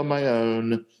failed on my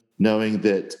own, knowing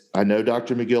that I know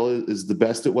Dr. McGill is the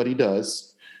best at what he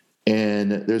does,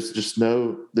 and there's just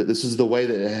that this is the way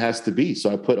that it has to be.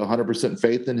 So I put 100%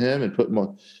 faith in him and put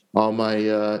all my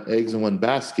eggs in one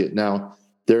basket. Now,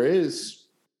 there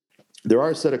are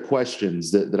a set of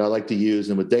questions that I like to use.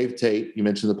 And with Dave Tate, you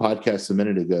mentioned the podcast a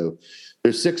minute ago,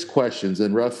 there's 6 questions,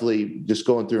 and roughly just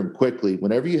going through them quickly.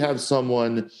 Whenever you have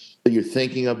someone that you're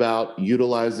thinking about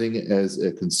utilizing as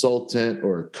a consultant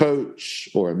or a coach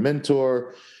or a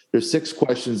mentor, there's 6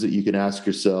 questions that you can ask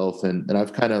yourself. And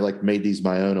I've kind of like made these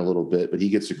my own a little bit, but he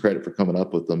gets the credit for coming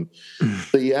up with them.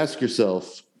 So you ask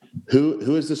yourself,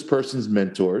 who is this person's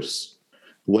mentors?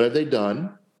 What have they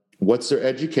done? What's their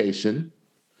education?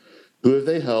 Who have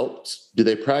they helped? Do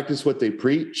they practice what they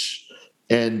preach?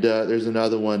 And there's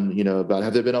another one, about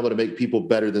have they been able to make people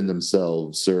better than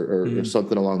themselves or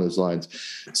something along those lines.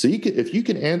 So if you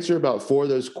can answer about 4 of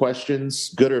those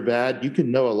questions, good or bad, you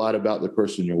can know a lot about the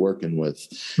person you're working with.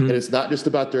 And it's not just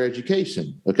about their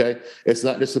education, okay? It's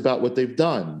not just about what they've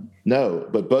done. No,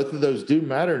 but both of those do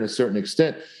matter in a certain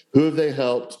extent. Who have they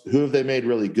helped? Who have they made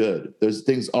really good? Those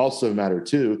things also matter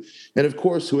too. And of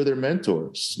course, who are their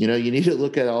mentors? You need to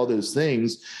look at all those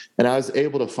things. And I was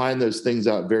able to find those things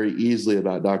out very easily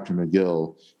about Dr.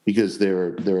 McGill because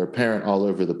they're apparent all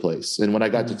over the place. And when I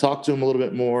got to talk to him a little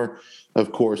bit more,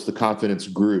 of course, the confidence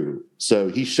grew. So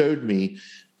he showed me,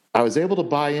 I was able to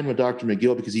buy in with Dr.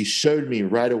 McGill because he showed me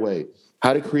right away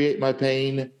how to create my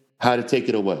pain, how to take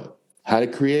it away, how to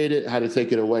create it, how to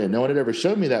take it away. And no one had ever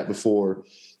showed me that before.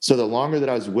 So the longer that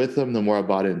I was with him, the more I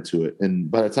bought into it.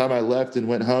 And by the time I left and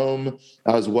went home,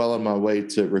 I was well on my way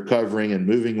to recovering and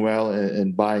moving well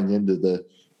and buying into the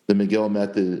McGill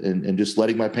method and just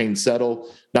letting my pain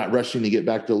settle, not rushing to get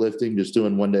back to lifting, just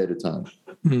doing one day at a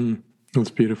time. That's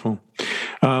beautiful.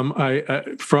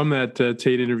 I from that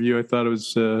Tate interview, I thought it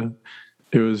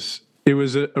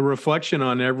was a reflection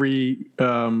on every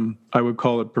I would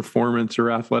call it performance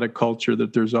or athletic culture,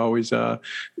 that there's always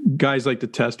guys like to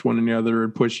test one another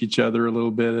and push each other a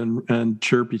little bit and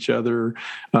chirp each other,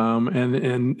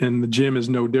 and the gym is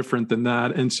no different than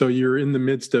that. And so you're in the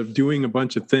midst of doing a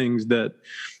bunch of things that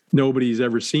nobody's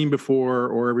ever seen before,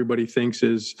 or everybody thinks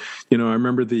is, I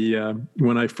remember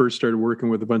when I first started working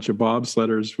with a bunch of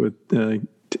bobsledders with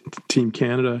Team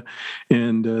Canada,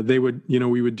 and they would,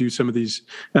 we would do some of these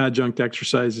adjunct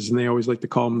exercises, and they always like to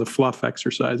call them the fluff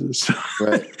exercises.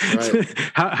 Right.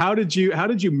 How did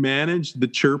you manage the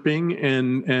chirping,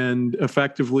 and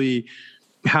effectively,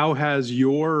 how has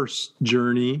your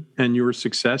journey and your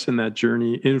success in that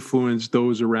journey influenced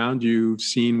those around you,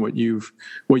 seeing what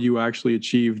you actually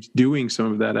achieved doing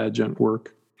some of that adjunct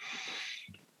work?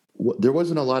 There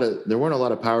weren't a lot of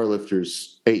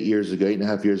powerlifters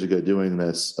 8.5 years ago doing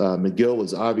this. McGill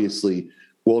was obviously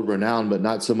world renowned, but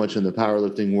not so much in the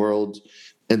powerlifting world.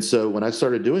 And so when I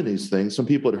started doing these things, some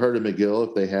people had heard of McGill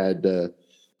if they had,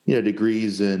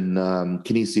 degrees in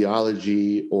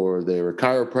kinesiology, or they were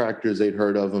chiropractors, they'd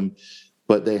heard of them,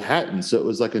 but they hadn't. So it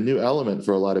was like a new element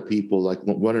for a lot of people, like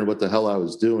wondering what the hell I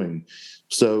was doing.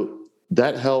 So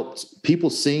that helped. People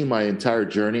seeing my entire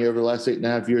journey over the last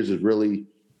 8.5 years has really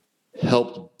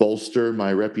helped bolster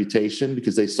my reputation,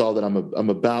 because they saw that I'm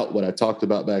about what I talked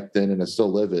about back then, and I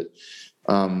still live it.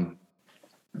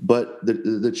 But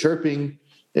the chirping,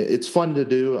 it's fun to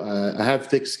do. I have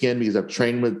thick skin because I've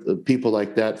trained with people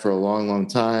like that for a long, long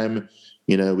time.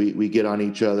 We get on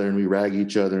each other and we rag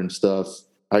each other and stuff.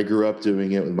 I grew up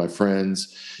doing it with my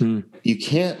friends. You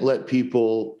can't let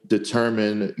people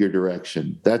determine your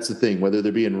direction. That's the thing, whether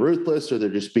they're being ruthless or they're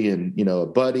just being, a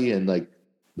buddy and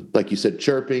like you said,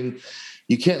 chirping.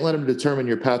 You can't let them determine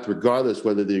your path regardless,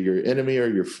 whether they're your enemy or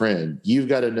your friend. You've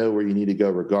got to know where you need to go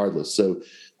regardless. So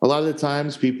a lot of the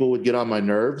times people would get on my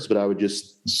nerves, but I would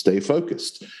just stay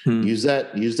focused. Use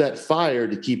that fire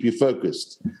to keep you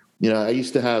focused. I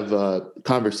used to have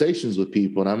conversations with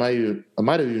people, and I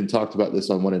might have even talked about this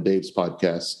on one of Dave's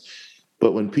podcasts.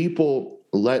 But when people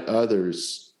let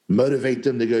others motivate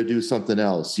them to go do something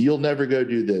else, you'll never go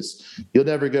do this. You'll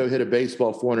never go hit a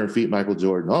baseball 400 feet, Michael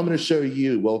Jordan. I'm going to show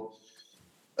you. Well,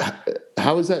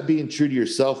 how is that being true to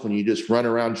yourself when you just run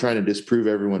around trying to disprove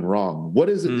everyone wrong? What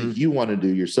is it that you want to do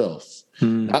yourself?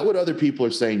 Not what other people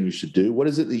are saying you should do. What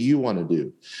is it that you want to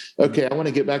do? Okay, I want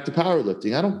to get back to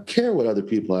powerlifting. I don't care what other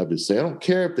people have to say. I don't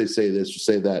care if they say this or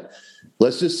say that.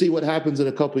 Let's just see what happens in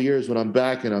a couple of years when I'm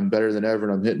back and I'm better than ever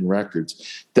and I'm hitting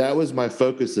records. That was my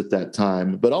focus at that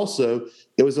time. But also,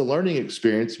 it was a learning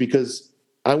experience because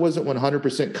I wasn't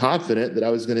 100% confident that I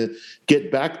was going to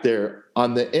get back there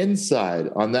on the inside.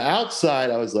 On the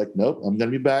outside, I was like, nope, I'm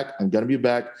going to be back. I'm going to be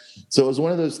back. So it was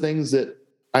one of those things that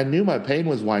I knew my pain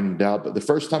was winding down, but the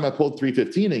first time I pulled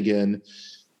 315 again,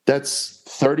 that's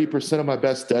 30% of my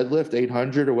best deadlift,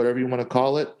 800 or whatever you want to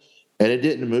call it, and it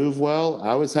didn't move well.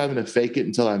 I was having to fake it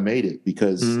until I made it,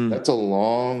 because that's a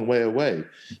long way away.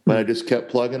 But I just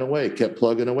kept plugging away,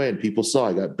 and people saw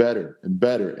I got better and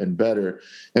better and better.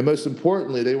 And most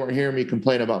importantly, they weren't hearing me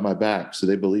complain about my back, so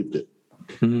they believed it.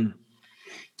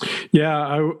 Yeah,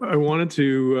 I wanted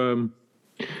to...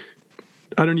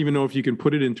 I don't even know if you can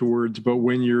put it into words, but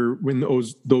when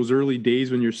those early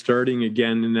days when you're starting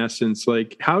again, in essence,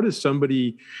 like, how does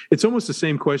somebody? It's almost the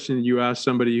same question that you ask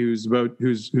somebody who's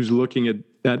looking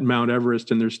at Mount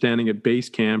Everest and they're standing at base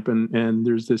camp, and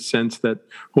there's this sense that,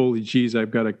 holy geez,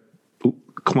 I've got to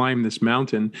climb this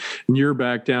mountain, and you're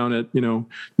back down at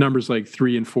numbers like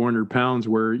 300 and 400 pounds,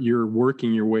 where you're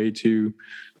working your way to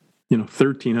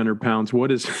 1,300 pounds.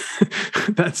 What is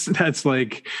that's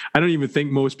like, I don't even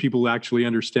think most people actually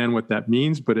understand what that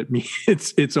means, but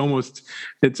it's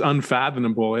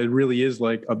unfathomable. It really is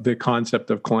like the concept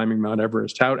of climbing Mount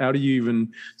Everest. How do you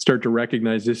even start to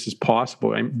recognize this is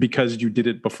possible? Because you did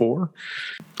it before?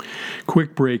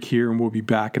 Quick break here, and we'll be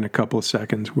back in a couple of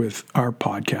seconds with our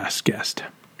podcast guest.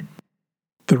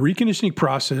 The reconditioning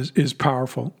process is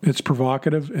powerful, it's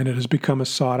provocative, and it has become a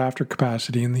sought-after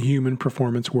capacity in the human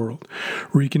performance world.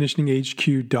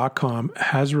 ReconditioningHQ.com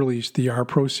has released the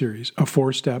R-Pro series, a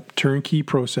 4-step turnkey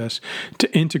process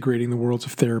to integrating the worlds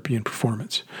of therapy and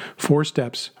performance. 4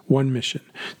 steps, one mission: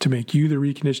 to make you the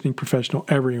reconditioning professional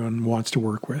everyone wants to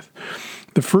work with.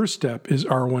 The first step is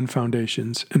R1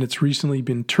 Foundations, and it's recently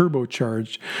been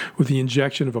turbocharged with the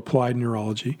injection of applied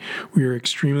neurology. We are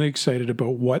extremely excited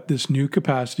about what this new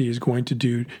capacity is going to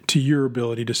do to your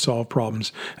ability to solve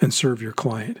problems and serve your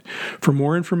client. For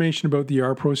more information about the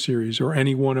R Pro series or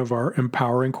any one of our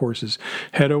empowering courses,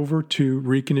 head over to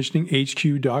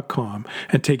reconditioninghq.com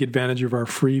and take advantage of our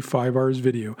free 5 hours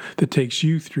video that takes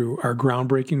you through our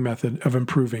groundbreaking method of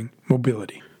improving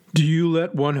mobility. Do you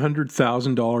let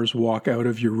 $100,000 walk out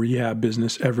of your rehab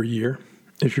business every year?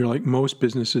 If you're like most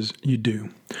businesses, you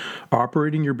do.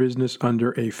 Operating your business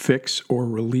under a fix or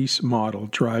release model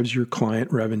drives your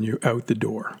client revenue out the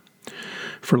door.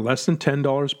 For less than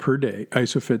 $10 per day,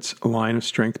 ISOFIT's line of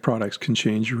strength products can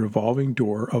change your revolving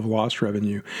door of lost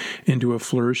revenue into a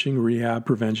flourishing rehab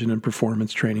prevention and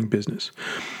performance training business.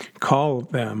 Call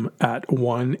them at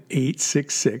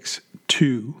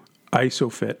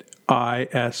 1-866-2-ISOFIT,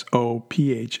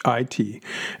 ISOPHIT,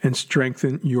 and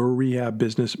strengthen your rehab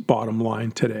business bottom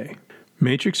line today.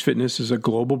 Matrix Fitness is a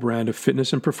global brand of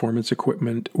fitness and performance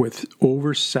equipment with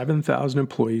over 7,000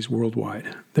 employees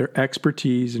worldwide. Their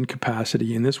expertise and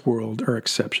capacity in this world are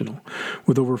exceptional,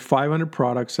 with over 500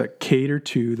 products that cater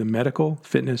to the medical,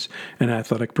 fitness, and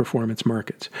athletic performance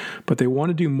markets. But they want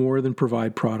to do more than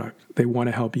provide product. They want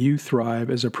to help you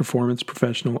thrive as a performance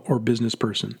professional or business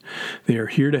person. They are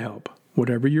here to help.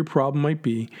 Whatever your problem might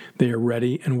be, they are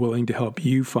ready and willing to help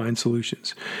you find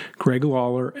solutions. Greg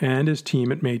Lawler and his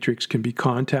team at Matrix can be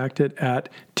contacted at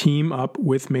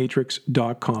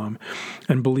teamupwithmatrix.com.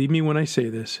 And believe me when I say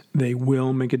this, they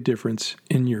will make a difference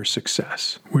in your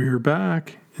success. We're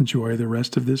back. Enjoy the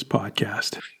rest of this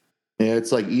podcast. Yeah,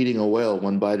 it's like eating a whale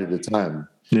one bite at a time.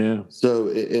 Yeah. So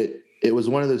it was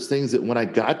one of those things that when I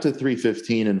got to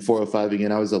 315 and 405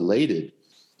 again, I was elated,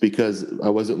 because I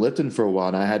wasn't lifting for a while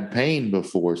and I had pain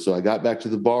before. So I got back to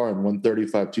the bar on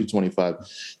 135, 225.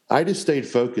 I just stayed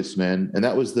focused, man. And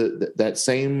that was that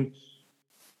same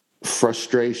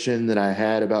frustration that I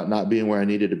had about not being where I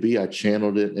needed to be. I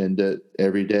channeled it into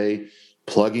every day,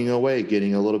 plugging away,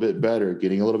 getting a little bit better.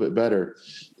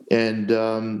 And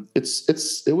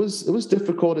it was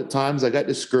difficult at times. I got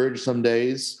discouraged some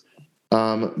days,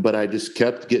 but I just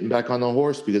kept getting back on the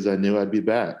horse because I knew I'd be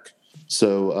back.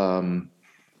 So,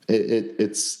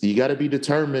 it's you got to be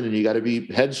determined and you got to be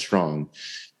headstrong.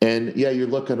 And yeah, you're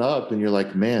looking up and you're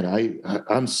like, man,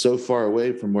 I'm so far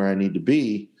away from where I need to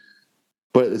be.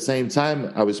 But at the same time,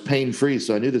 I was pain-free.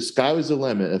 So I knew the sky was the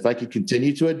limit. If I could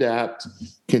continue to adapt,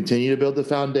 continue to build the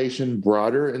foundation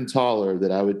broader and taller,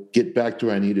 that I would get back to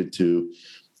where I needed to.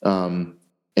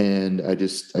 And I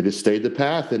just stayed the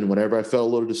path. And whenever I felt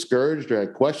a little discouraged or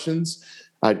had questions,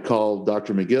 I'd call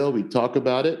Dr. McGill. We'd talk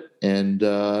about it. And,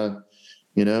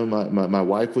 my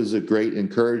wife was a great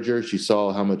encourager. She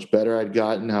saw how much better I'd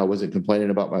gotten, how I wasn't complaining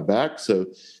about my back. So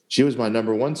she was my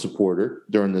number one supporter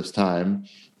during this time.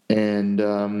 And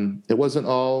it wasn't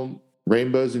all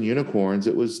rainbows and unicorns.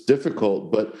 It was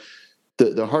difficult. But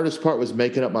the hardest part was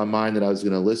making up my mind that I was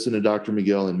going to listen to Dr.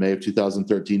 McGill in May of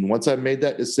 2013. Once I made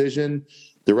that decision,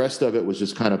 the rest of it was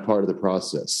just kind of part of the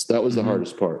process. That was the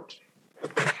hardest part.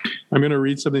 I'm going to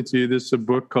read something to you. This is a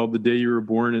book called The Day You Were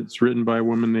Born. It's written by a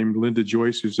woman named Linda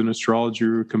Joyce, who's an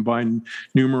astrologer who combined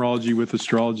numerology with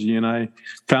astrology. And I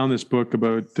found this book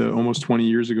about almost 20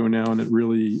 years ago now, and it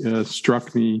really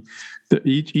struck me that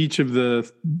each of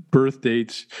the birth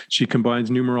dates, she combines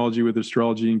numerology with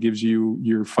astrology and gives you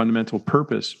your fundamental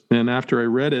purpose. And after I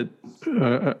read it,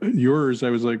 yours, I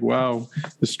was like, wow,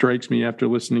 this strikes me after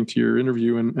listening to your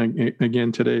interview and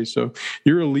again today. So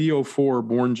you're a Leo 4,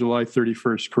 born July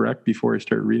 31st, correct? Before I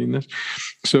start reading this.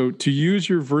 So to use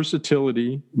your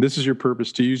versatility, this is your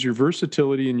purpose, to use your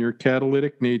versatility and your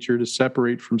catalytic nature to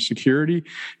separate from security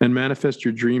and manifest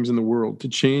your dreams in the world, to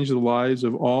change the lives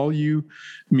of all you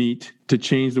meet, to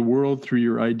change the world through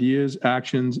your ideas,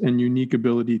 actions, and unique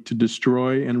ability to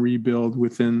destroy and rebuild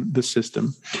within the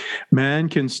system. Man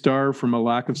can starve from a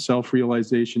lack of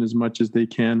self-realization as much as they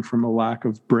can from a lack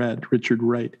of bread. Richard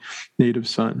Wright, native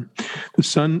son.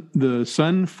 The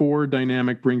sun 4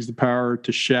 dynamic brings the power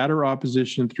to shatter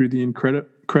opposition through the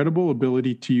incredible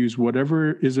ability to use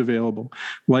whatever is available.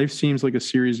 Life seems like a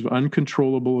series of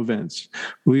uncontrollable events.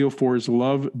 Leo 4s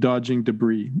love dodging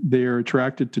debris. They are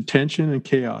attracted to tension and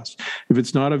chaos. If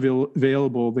it's not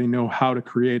available, they know how to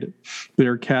create it. They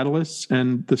are catalysts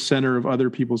and the center of other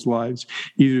people's lives.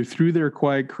 Either through their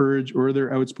quiet courage or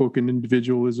their outspoken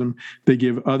individualism, they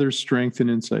give others strength and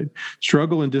insight.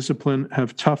 Struggle and discipline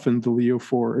have toughened the Leo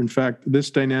 4. In fact, this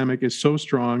dynamic is so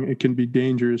strong, it can be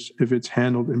dangerous if it's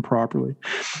handled improperly.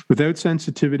 Without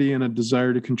sensitivity and a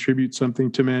desire to contribute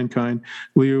something to mankind,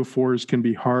 Leo 4s can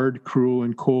be hard, cruel,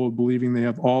 and cold, believing they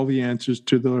have all the answers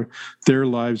to their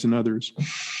lives and others.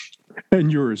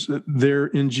 And yours. Their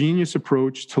ingenious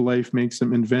approach to life makes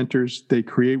them inventors. They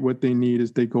create what they need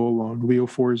as they go along. Leo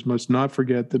 4s must not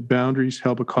forget that boundaries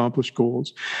help accomplish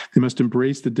goals. They must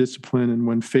embrace the discipline, and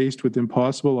when faced with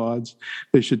impossible odds,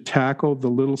 they should tackle the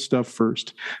little stuff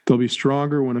first. They'll be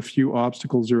stronger when a few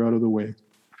obstacles are out of the way.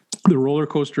 The roller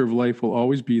coaster of life will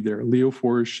always be there. Leo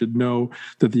 4s should know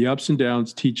that the ups and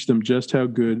downs teach them just how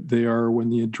good they are when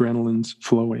the adrenaline's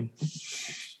flowing.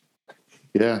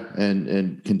 Yeah,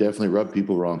 and can definitely rub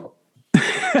people wrong.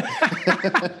 I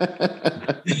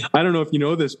don't know if you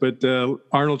know this, but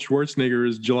Arnold Schwarzenegger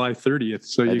is July 30th,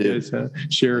 so you guys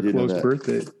share a close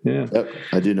birthday. Yeah, yep,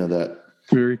 I do know that.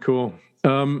 Very cool.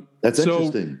 That's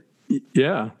interesting.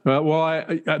 Yeah.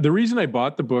 The reason I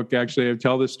bought the book, actually, I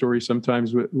tell this story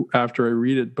sometimes after I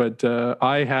read it, but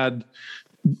I had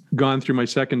gone through my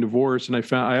second divorce,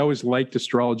 and I always liked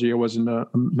astrology. I wasn't a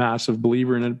massive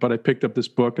believer in it, but I picked up this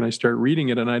book and I started reading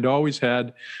it, and I'd always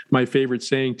had my favorite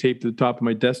saying taped to the top of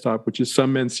my desktop, which is,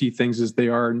 some men see things as they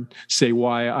are and say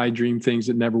why, I dream things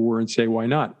that never were and say why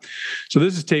not. So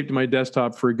this is taped to my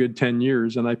desktop for a good 10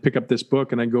 years, and I pick up this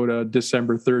book and I go to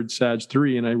December 3rd, Sag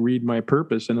 3, and I read my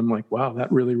purpose, and I'm like, wow,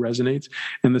 that really resonates.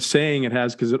 And the saying it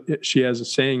has, because she has a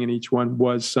saying in each one,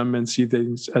 was, some men see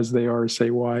things as they are, say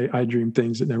why, I dream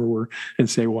things that never were and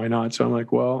say why not. So I'm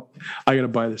like, well, I got to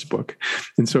buy this book.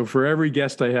 And so for every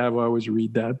guest I have, I always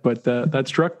read that. But that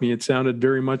struck me. It sounded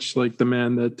very much like the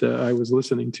man that I was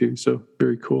listening to. So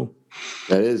very cool.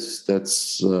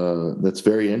 That's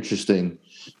very interesting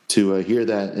to hear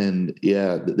that. And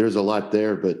yeah, there's a lot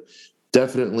there, but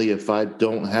definitely if I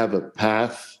don't have a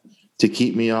path to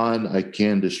keep me on, I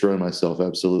can destroy myself.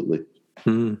 Absolutely.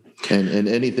 And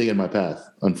anything in my path,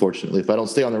 unfortunately, if I don't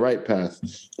stay on the right path,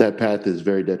 that path is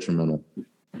very detrimental.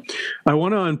 I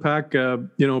want to unpack,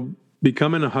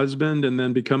 becoming a husband and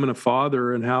then becoming a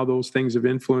father and how those things have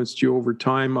influenced you over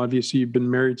time. Obviously, you've been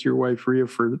married to your wife, Ria,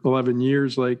 for 11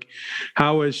 years. Like,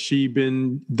 how has she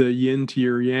been the yin to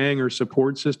your yang or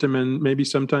support system? And maybe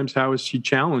sometimes how has she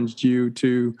challenged you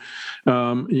to,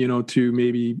 to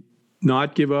maybe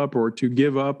not give up or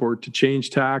to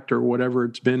change tact or whatever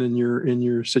it's been in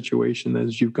your situation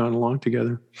as you've gone along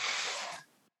together?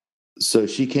 So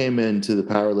she came into the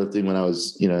powerlifting when I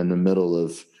was, in the middle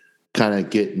of kind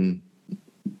of getting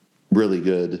really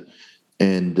good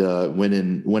and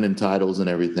winning titles and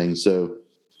everything. So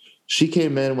she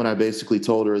came in when I basically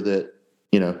told her that,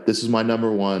 this is my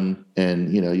number one,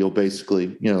 and, you'll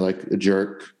basically, like a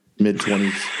jerk,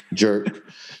 mid-20s jerk,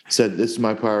 said, this is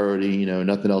my priority,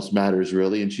 nothing else matters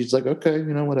really. And she's like, okay,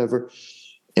 whatever.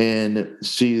 And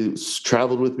she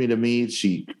traveled with me to meet.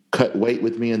 She cut weight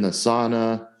with me in the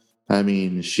sauna. I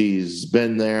mean, she's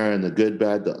been there in the good,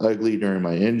 bad, the ugly during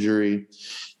my injury.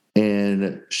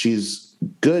 And she's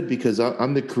good because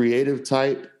I'm the creative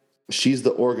type. She's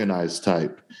the organized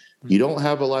type. You don't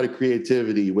have a lot of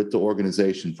creativity with the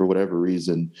organization for whatever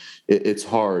reason. It's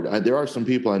hard. There are some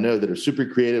people I know that are super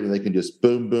creative and they can just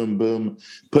boom, boom, boom,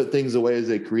 put things away as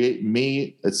they create.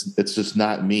 Me, it's just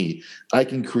not me. I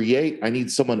can create. I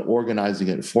need someone organizing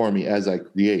it for me as I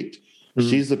create. Mm-hmm.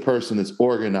 She's the person that's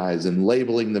organized and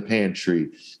labeling the pantry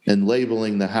and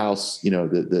labeling the house,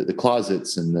 the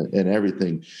closets and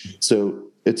everything. So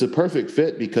it's a perfect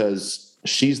fit because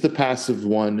she's the passive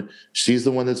one. She's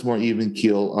the one that's more even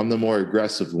keel. I'm the more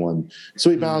aggressive one. So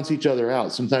we balance each other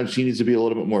out. Sometimes she needs to be a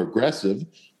little bit more aggressive,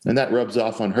 and that rubs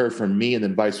off on her from me, and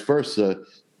then vice versa.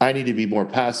 I need to be more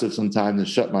passive sometimes and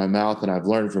shut my mouth, and I've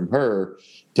learned from her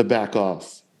to back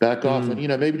off and,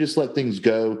 maybe just let things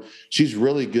go. She's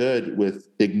really good with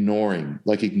ignoring.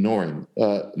 One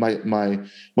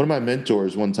of my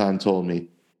mentors one time told me,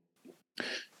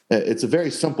 it's a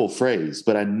very simple phrase,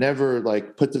 but I never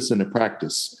put this into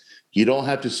practice. You don't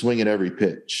have to swing at every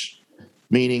pitch.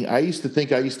 Meaning I used to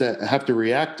think I used to have to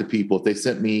react to people if they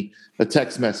sent me a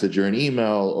text message or an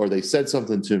email or they said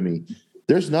something to me.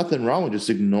 There's nothing wrong with just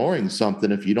ignoring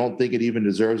something if you don't think it even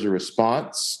deserves a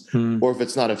response, or if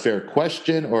it's not a fair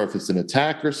question, or if it's an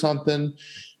attack or something.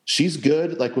 She's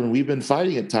good. Like when we've been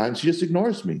fighting at times, she just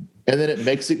ignores me, and then it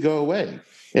makes it go away.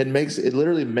 It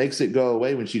literally makes it go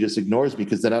away when she just ignores me,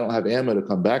 because then I don't have ammo to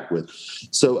come back with.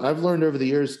 So I've learned over the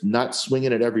years not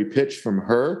swinging at every pitch from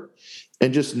her,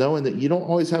 and just knowing that you don't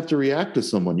always have to react to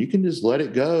someone. You can just let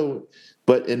it go.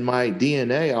 But in my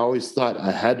DNA, I always thought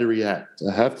I had to react.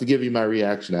 I have to give you my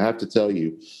reaction. I have to tell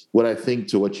you what I think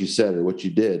to what you said or what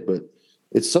you did. But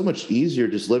it's so much easier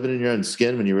just living in your own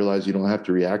skin when you realize you don't have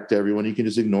to react to everyone. You can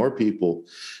just ignore people.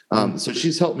 So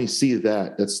she's helped me see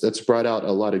that. That's brought out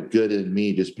a lot of good in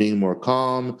me, just being more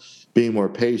calm, being more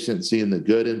patient, seeing the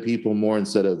good in people more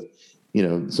instead of,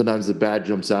 sometimes the bad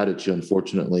jumps out at you,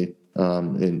 unfortunately.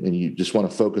 And you just want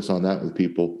to focus on that with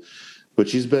people. But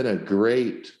she's been a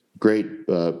great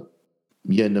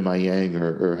yin to my yang,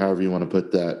 or however you want to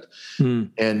put that.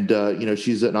 And,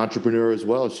 she's an entrepreneur as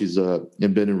well. She's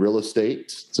been in real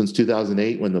estate since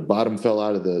 2008 when the bottom fell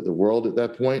out of the world at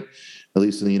that point, at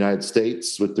least in the United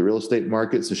States with the real estate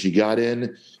market. So she got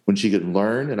in when she could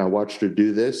learn, and I watched her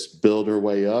do this, build her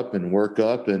way up and work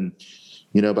up. And,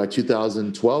 by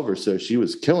 2012 or so, she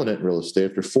was killing it in real estate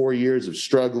after 4 years of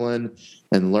struggling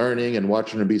and learning and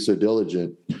watching her be so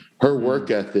diligent. Her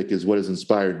work ethic is what has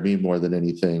inspired me more than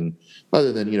anything,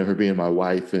 other than, her being my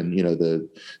wife and, the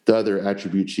other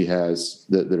attributes she has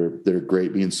that are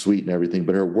great, being sweet and everything.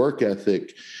 But her work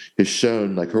ethic has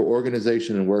shown, like, her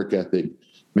organization and work ethic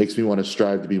makes me want to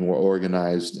strive to be more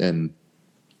organized and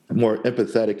more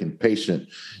empathetic and patient.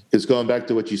 Because going back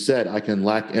to what you said, I can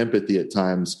lack empathy at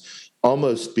times,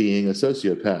 almost being a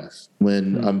sociopath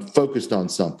when I'm focused on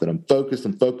something. I'm focused.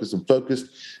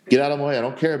 Get out of my way. I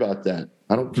don't care about that.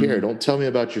 I don't care. Don't tell me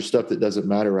about your stuff that doesn't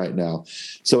matter right now.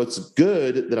 So it's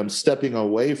good that I'm stepping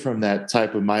away from that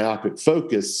type of myopic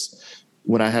focus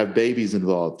when I have babies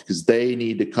involved, because they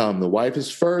need to come. The wife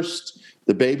is first.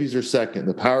 The babies are second.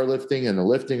 The powerlifting and the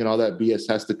lifting and all that BS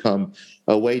has to come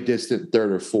a way distant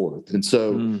third or fourth. And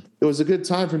so it was a good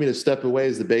time for me to step away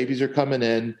as the babies are coming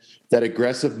in. That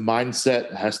aggressive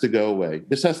mindset has to go away.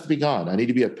 This has to be gone. I need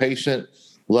to be a patient,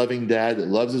 loving dad that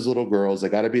loves his little girls. I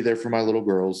got to be there for my little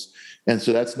girls. And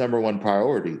so that's number one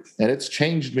priority. And it's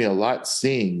changed me a lot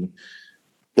seeing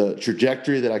the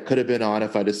trajectory that I could have been on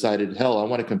if I decided, hell, I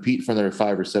want to compete for another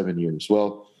 5 or 7 years.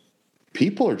 Well,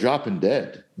 people are dropping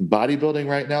dead. In bodybuilding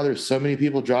right now, there's so many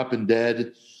people dropping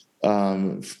dead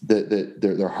that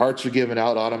their hearts are giving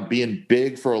out on them, being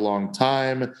big for a long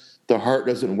time. The heart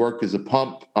doesn't work as a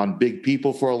pump on big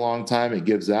people for a long time. It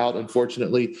gives out,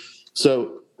 unfortunately.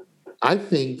 So I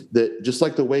think that just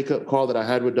like the wake-up call that I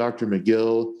had with Dr.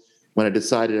 McGill, when I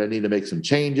decided I need to make some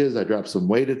changes, I dropped some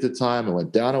weight at the time. I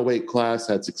went down a weight class,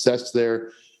 had success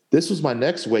there. This was my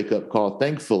next wake-up call.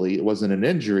 Thankfully, it wasn't an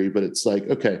injury, but it's like,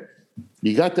 okay,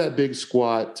 you got that big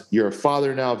squat. You're a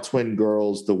father now of twin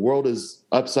girls. The world is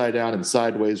upside down and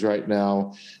sideways right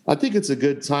now. I think it's a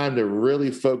good time to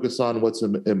really focus on what's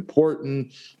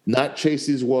important, not chase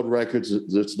these world records.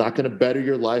 It's not going to better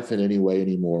your life in any way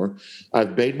anymore.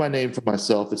 I've made my name for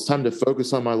myself. It's time to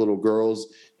focus on my little girls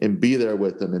and be there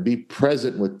with them and be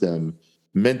present with them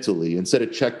mentally instead of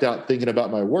checked out thinking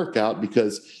about my workout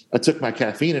because I took my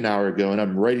caffeine an hour ago and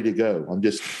I'm ready to go. I'm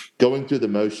just going through the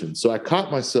motions. So I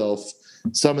caught myself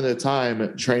some of the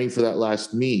time training for that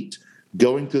last meet,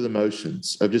 going through the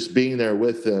motions of just being there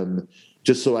with them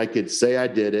just so I could say I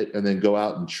did it and then go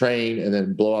out and train and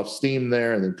then blow off steam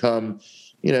there and then come.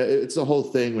 It's a whole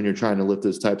thing when you're trying to lift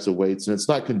those types of weights, and it's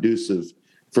not conducive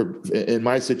in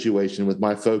my situation with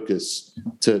my focus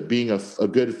to being a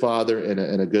good father and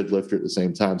a good lifter at the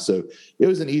same time. So it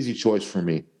was an easy choice for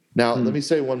me. Now, let me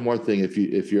say one more thing if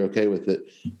you're okay with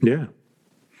it. Yeah.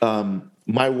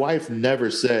 My wife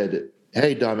never said,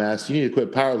 "Hey, dumbass, you need to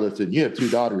quit powerlifting. You have 2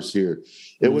 daughters here."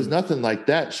 It was nothing like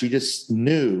that. She just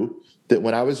knew that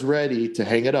when I was ready to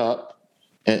hang it up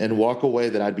and walk away,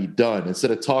 that I'd be done.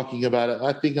 Instead of talking about it,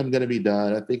 I think I'm going to be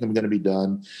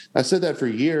done. I said that for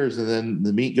years, and then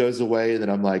the meat goes away, and then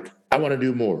I'm like, I want to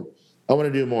do more.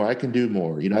 I can do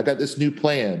more. I got this new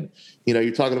plan.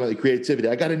 You're talking about the creativity.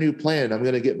 I got a new plan. I'm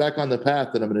going to get back on the path,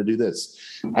 and I'm going to do this.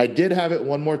 I did have it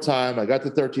one more time. I got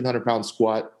the 1,300-pound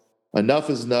squat. Enough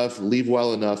is enough. Leave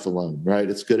well enough alone, right?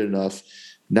 It's good enough.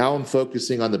 Now I'm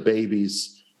focusing on the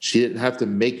babies. She didn't have to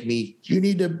make me, you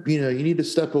need to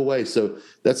step away. So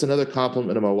that's another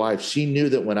compliment to my wife. She knew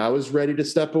that when I was ready to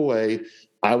step away,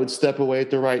 I would step away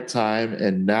at the right time.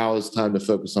 And now it's time to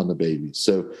focus on the babies.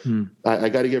 So I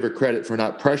got to give her credit for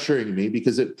not pressuring me,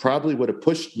 because it probably would have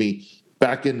pushed me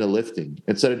back into lifting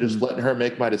instead of just letting her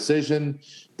make my decision.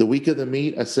 The week of the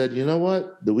meet, I said, you know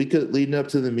what? The week leading up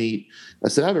to the meet, I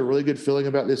said, I have a really good feeling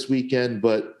about this weekend,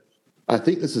 but I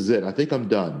think this is it. I think I'm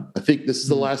done. I think this is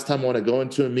the last time I want to go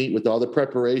into a meet with all the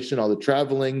preparation, all the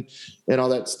traveling and all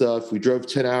that stuff. We drove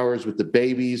 10 hours with the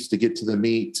babies to get to the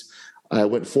meet. I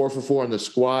went 4 for 4 on the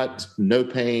squat, no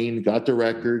pain, got the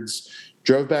records,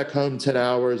 drove back home 10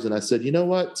 hours. And I said, you know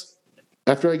what?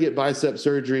 After I get bicep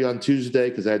surgery on Tuesday,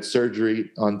 because I had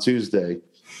surgery on Tuesday,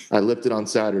 I lifted on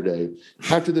Saturday.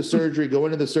 After the surgery,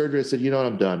 going into the surgery, I said, you know what?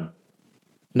 I'm done.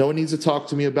 No one needs to talk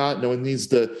to me about it. No one needs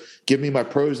to give me my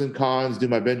pros and cons, do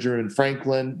my Benjamin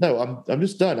Franklin. No, I'm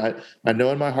just done. I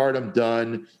know in my heart I'm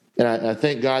done. And I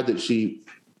thank God that she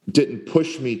didn't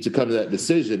push me to come to that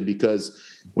decision, because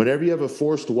whenever you have a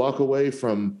force to walk away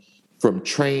from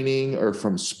training or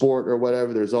from sport or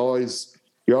whatever, you're always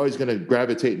going to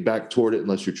gravitate back toward it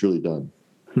unless you're truly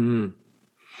done.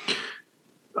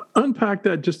 Unpack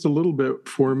that just a little bit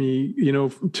for me,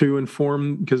 to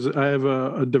inform, because I have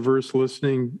a diverse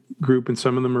listening group, and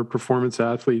some of them are performance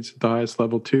athletes at the highest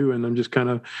level too. And I'm just kind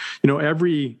of,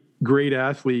 every great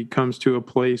athlete comes to a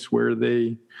place where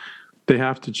they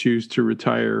have to choose to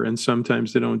retire, and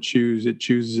sometimes they don't choose it;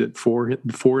 chooses it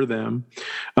for them.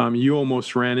 You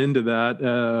almost ran into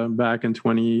that back in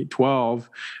 2012,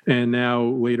 and now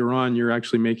later on, you're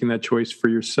actually making that choice for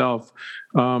yourself.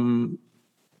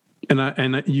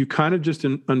 And you kind of just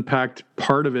unpacked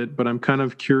part of it, but I'm kind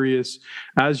of curious,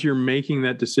 as you're making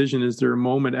that decision, is there a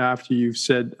moment after you've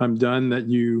said, I'm done, that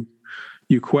you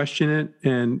question it?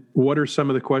 And what are some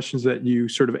of the questions that you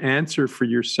sort of answer for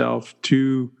yourself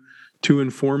to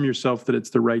inform yourself that it's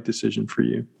the right decision for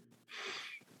you?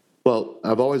 Well,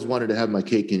 I've always wanted to have my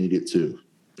cake and eat it too.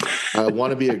 I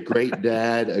want to be a great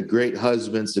dad, a great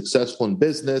husband, successful in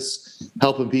business,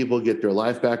 helping people get their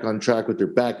life back on track with their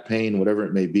back pain, whatever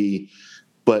it may be.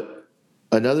 But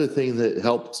another thing that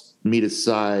helped me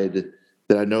decide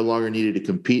that I no longer needed to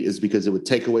compete is because it would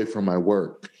take away from my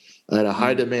work. I had a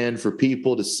high demand for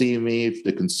people to see me,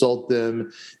 to consult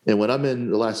them. And when I'm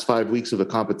in the last 5 weeks of a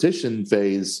competition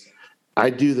phase, I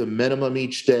do the minimum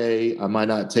each day. I might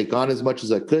not take on as much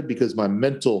as I could because my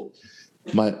mental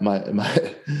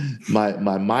mindset,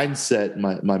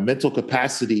 my mental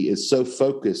capacity is so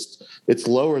focused, it's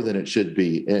lower than it should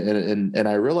be. And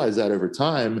I realized that over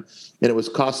time, and it was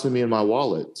costing me in my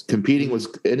wallet. Competing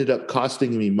ended up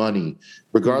costing me money,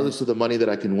 regardless of the money that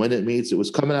I can win at meets. It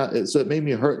was coming out. So it made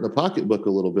me hurt in the pocketbook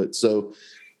a little bit. So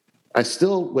I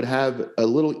still would have a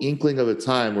little inkling of a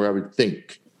time where I would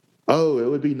think, oh, it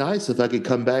would be nice if I could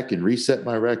come back and reset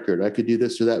my record. I could do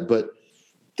this or that. But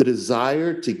the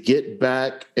desire to get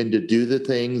back and to do the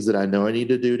things that I know I need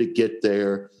to do to get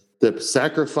there, the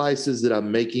sacrifices that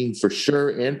I'm making for sure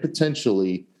and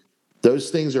potentially, those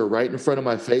things are right in front of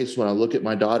my face when I look at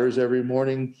my daughters every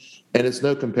morning, and it's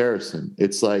no comparison.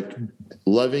 It's like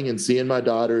loving and seeing my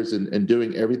daughters and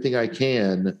doing everything I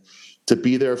can to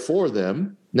be there for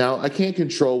them. Now, I can't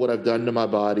control what I've done to my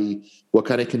body, what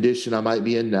kind of condition I might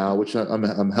be in now, which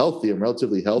I'm healthy. I'm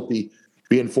relatively healthy,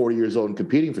 being 40 years old and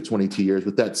competing for 22 years.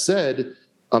 With that said,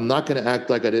 I'm not going to act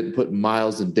like I didn't put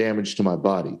miles and damage to my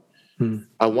body.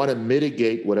 I want to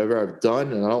mitigate whatever I've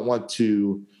done, and I don't want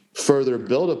to further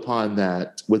build upon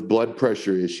that with blood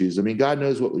pressure issues. I mean, God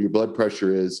knows what your blood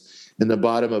pressure is in the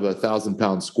bottom of a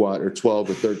 1,000-pound squat or 12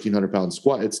 or 1,300-pound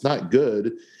squat. It's not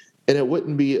good. And it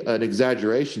wouldn't be an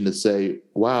exaggeration to say,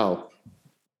 wow,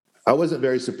 I wasn't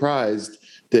very surprised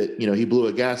that, he blew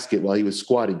a gasket while he was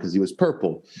squatting because he was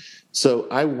purple. So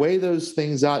I weigh those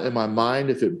things out in my mind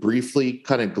if it briefly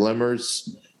kind of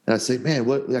glimmers, and I say, man,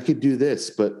 I could do this,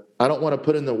 but I don't want to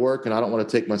put in the work, and I don't want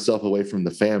to take myself away from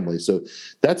the family. So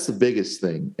that's the biggest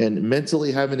thing. And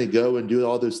mentally having to go and do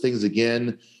all those things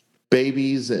again,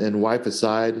 babies and wife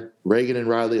aside, Reagan and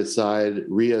Riley aside,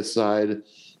 Rhea aside,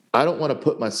 I don't want to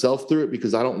put myself through it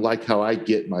because I don't like how I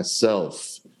get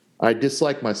myself. I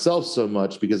dislike myself so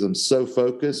much because I'm so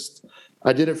focused.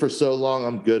 I did it for so long.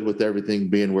 I'm good with everything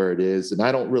being where it is. And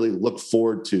I don't really look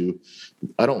forward to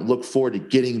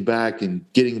getting back in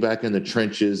the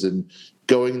trenches and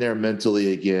going there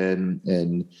mentally again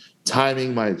and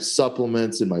timing my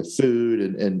supplements and my food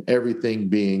and everything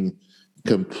being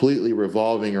completely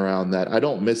revolving around that. I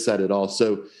don't miss that at all.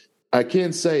 So I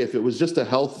can say if it was just a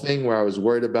health thing where I was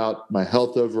worried about my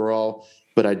health overall,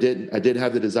 but I did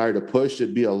have the desire to push,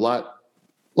 it'd be a lot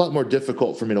more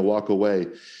difficult for me to walk away.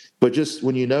 But just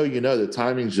when the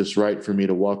timing's just right for me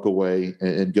to walk away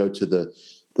and go to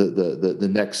the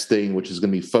next thing, which is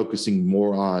going to be focusing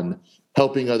more on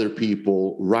helping other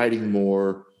people, writing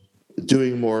more,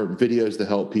 doing more videos to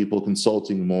help people,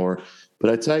 consulting more. But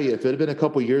I tell you, if it had been a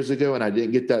couple years ago and I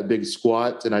didn't get that big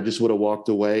squat and I just would have walked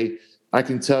away, I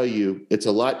can tell you it's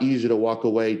a lot easier to walk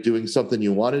away doing something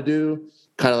you want to do,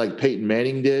 kind of like Peyton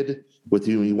Manning did with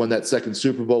you. He won that second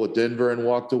Super Bowl with Denver and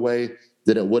walked away,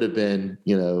 than it would have been,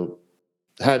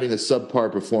 having a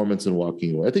subpar performance and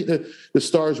walking away. I think the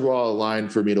stars were all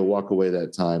aligned for me to walk away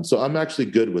that time. So I'm actually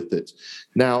good with it.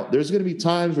 Now, there's going to be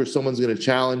times where someone's going to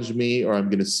challenge me or I'm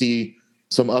going to see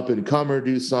some up-and-comer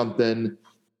do something,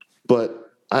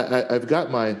 but I've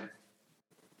got my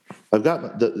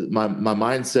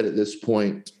mindset at this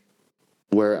point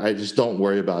where I just don't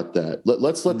worry about that.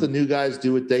 Let's let the new guys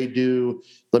do what they do.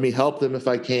 Let me help them if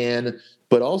I can.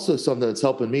 But also something that's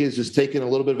helping me is just taking a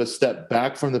little bit of a step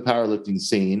back from the powerlifting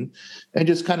scene and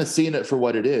just kind of seeing it for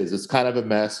what it is. It's kind of a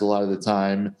mess a lot of the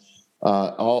time.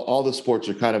 All the sports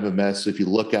are kind of a mess if you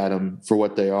look at them for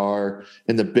what they are,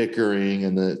 and the bickering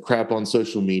and the crap on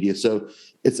social media. So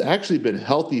it's actually been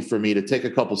healthy for me to take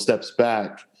a couple steps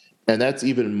back. And that's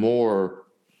even more,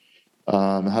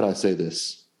 how do I say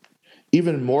this?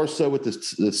 Even more so with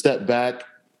the step back,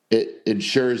 it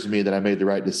ensures me that I made the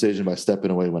right decision by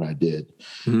stepping away when I did.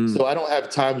 So I don't have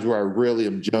times where I really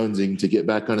am jonesing to get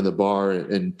back under the bar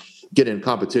and get in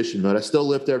competition mode. I still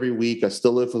lift every week. I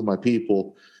still lift with my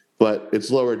people, but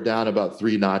it's lowered down about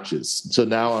 3 notches. So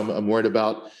now I'm worried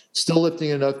about still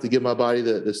lifting enough to give my body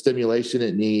the stimulation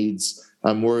it needs.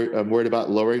 I'm worried about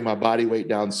lowering my body weight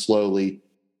down slowly.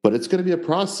 But it's going to be a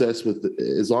process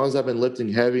as long as I've been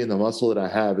lifting heavy and the muscle that I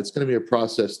have, it's going to be a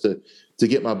process to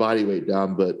get my body weight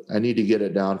down, but I need to get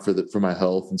it down for my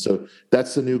health. And so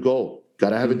that's the new goal.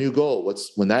 Got to have a new goal.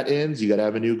 When that ends, you got to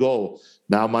have a new goal.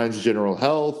 Now mine's general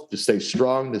health, to stay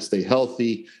strong, to stay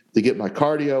healthy, to get my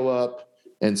cardio up.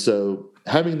 And so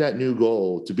having that new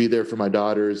goal to be there for my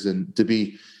daughters and to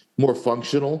be more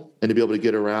functional and to be able to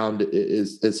get around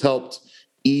has helped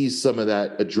ease some of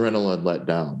that adrenaline let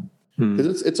down.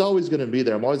 Because it's always going to be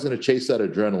there. I'm always going to chase that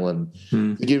adrenaline.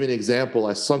 To give you an example,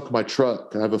 I sunk my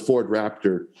truck. I have a Ford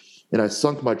Raptor, and I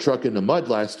sunk my truck in the mud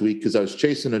last week because I was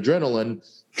chasing adrenaline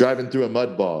driving through a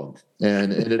mud bog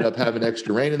and ended up having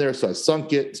extra rain in there. So I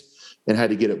sunk it and had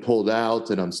to get it pulled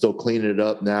out, and I'm still cleaning it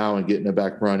up now and getting it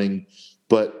back running.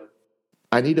 But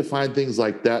I need to find things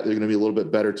like that. They're going to be a little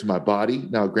bit better to my body.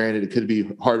 Now, granted, it could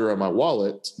be harder on my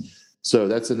wallet. So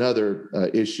that's another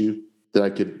issue that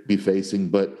I could be facing.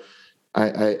 But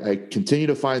I continue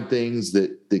to find things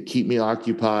that keep me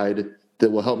occupied, that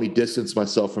will help me distance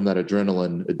myself from that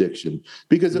adrenaline addiction,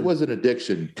 because it was an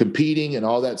addiction. Competing and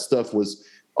all that stuff was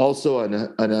also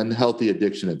an unhealthy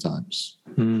addiction at times.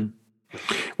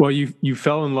 Well, you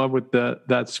fell in love with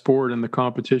that sport and the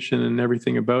competition and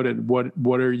everything about it.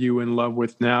 What are you in love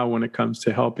with now when it comes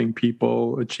to helping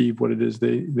people achieve what it is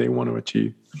they want to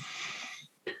achieve?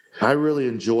 I really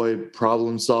enjoy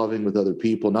problem solving with other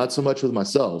people, not so much with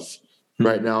myself.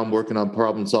 Right now, I'm working on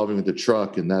problem solving with the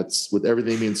truck, and that's with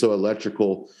everything being so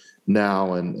electrical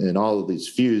now, and all of these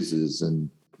fuses, and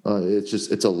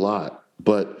it's a lot.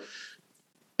 But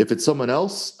if it's someone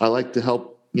else, I like to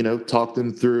help, talk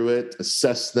them through it,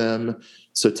 assess them.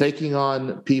 So taking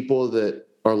on people that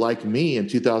are like me in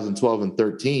 2012 and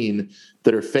 13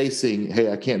 that are facing,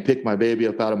 hey, I can't pick my baby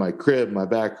up out of my crib, my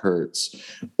back hurts,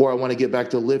 or I want to get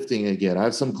back to lifting again. I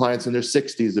have some clients in their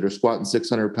 60s that are squatting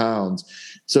 600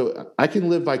 pounds. So I can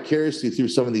live vicariously through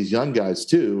some of these young guys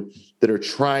too that are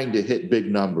trying to hit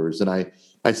big numbers. And I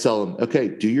tell them, okay,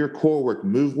 do your core work,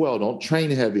 move well, don't train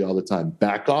heavy all the time,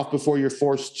 back off before you're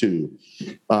forced to.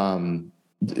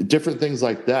 Different things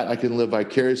like that. I can live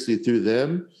vicariously through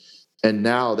them. And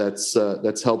now that's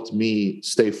helped me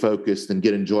stay focused and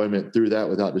get enjoyment through that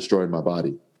without destroying my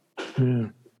body. Yeah.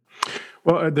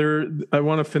 Well, I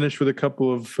want to finish with a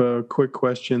couple of quick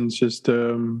questions, just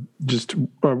around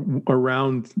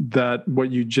that,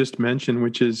 what you just mentioned,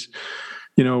 which is,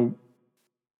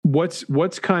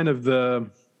 what's kind of the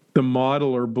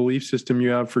model or belief system you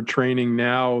have for training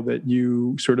now that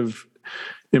you sort of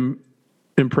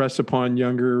impress upon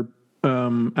younger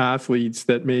athletes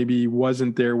that maybe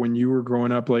wasn't there when you were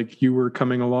growing up, like you were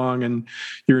coming along and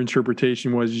your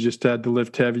interpretation was you just had to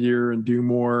lift heavier and do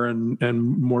more and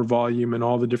more volume and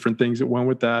all the different things that went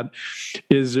with that.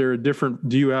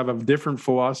 Do you have a different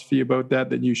philosophy about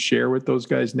that you share with those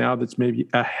guys now that's maybe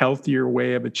a healthier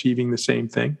way of achieving the same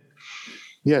thing?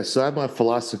 Yeah, so I have my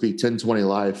philosophy 10/20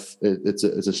 Life. It's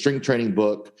a strength training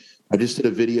book. I just did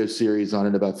a video series on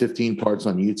it, about 15 parts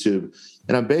on YouTube.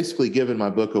 And I'm basically giving my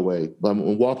book away.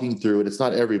 I'm walking through it. It's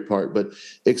not every part, but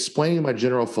explaining my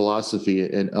general philosophy.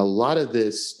 And a lot of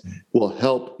this will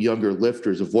help younger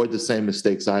lifters avoid the same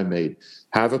mistakes I made.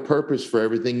 Have a purpose for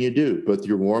everything you do, both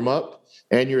your warm-up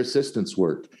and your assistance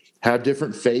work. Have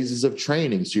different phases of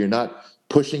training so you're not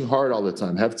pushing hard all the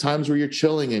time. Have times where you're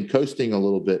chilling and coasting a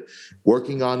little bit,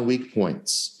 working on weak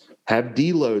points. Have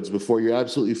deloads before you're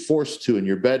absolutely forced to and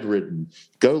you're bedridden.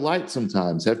 Go light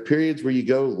sometimes. Have periods where you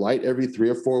go light every 3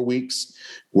 or 4 weeks.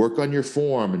 Work on your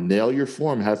form and nail your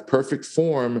form. Have perfect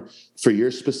form for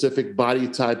your specific body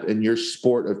type and your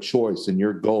sport of choice and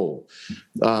your goal.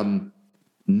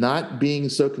 Not being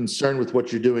so concerned with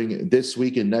what you're doing this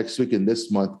week and next week and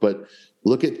this month, but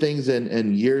look at things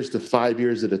in years to 5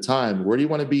 years at a time. Where do you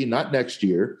want to be? Not next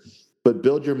year, but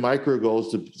build your micro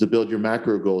goals to build your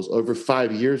macro goals. Over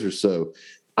 5 years or so,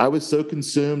 I was so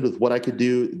consumed with what I could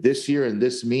do this year in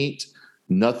this meet,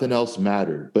 nothing else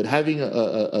mattered. But having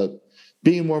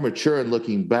being more mature and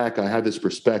looking back, I have this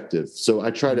perspective. So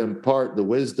I try to impart the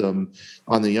wisdom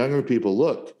on the younger people.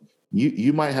 Look,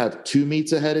 you might have 2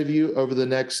 meets ahead of you over the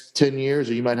next 10 years,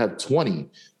 or you might have 20.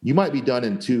 You might be done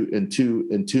in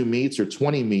two meets or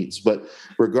 20 meets. But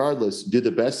regardless, do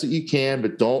the best that you can,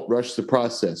 but don't rush the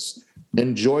process.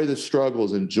 Enjoy the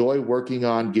struggles. Enjoy working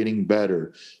on getting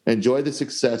better. Enjoy the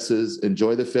successes.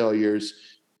 Enjoy the failures.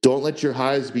 Don't let your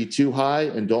highs be too high,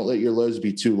 and don't let your lows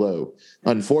be too low.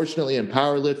 Unfortunately, in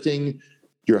powerlifting,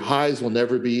 your highs will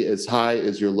never be as high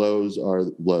as your lows are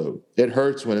low. It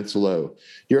hurts when it's low.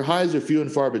 Your highs are few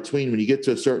and far between. When you get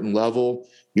to a certain level,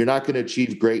 you're not going to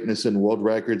achieve greatness and world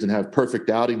records and have perfect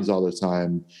outings all the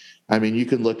time. I mean, you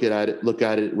can look at it with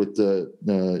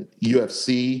the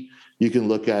UFC. You can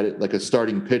look at it like a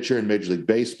starting pitcher in Major League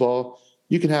Baseball.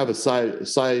 You can have a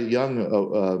Cy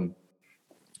Young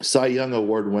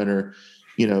Award winner,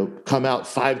 come out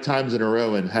 5 times in a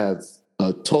row and have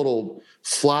a total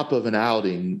flop of an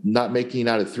outing, not making it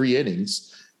out of 3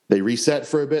 innings. They reset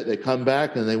for a bit, they come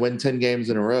back, and they win 10 games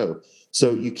in a row.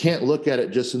 So you can't look at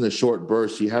it just in the short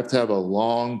bursts. You have to have a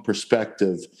long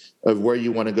perspective of where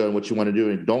you want to go and what you want to do.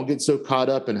 And don't get so caught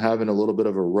up in having a little bit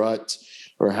of a rut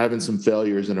or having some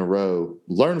failures in a row.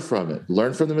 Learn from it.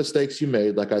 Learn from the mistakes you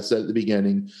made. Like I said at the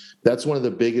beginning, that's one of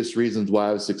the biggest reasons why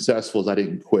I was successful is I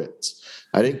didn't quit.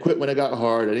 I didn't quit when it got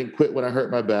hard. I didn't quit when I hurt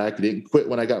my back. I didn't quit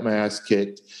when I got my ass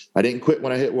kicked. I didn't quit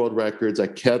when I hit world records. I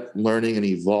kept learning and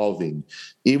evolving.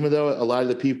 Even though a lot of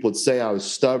the people would say I was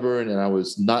stubborn and I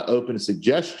was not open to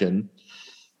suggestion,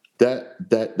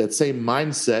 that same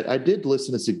mindset, I did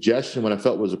listen to suggestion when I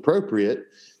felt was appropriate.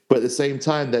 But at the same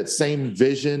time, that same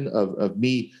vision of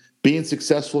me being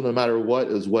successful no matter what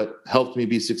is what helped me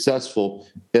be successful.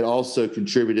 It also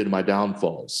contributed to my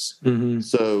downfalls. Mm-hmm.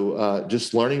 So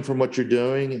just learning from what you're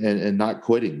doing and not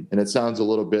quitting. And it sounds a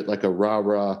little bit like a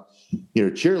rah-rah,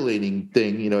 cheerleading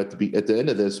thing, at the end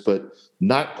of this, but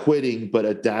not quitting, but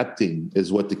adapting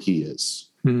is what the key is.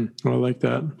 Well, I like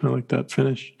that. I like that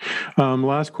finish.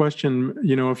 Last question,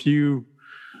 if you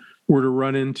were to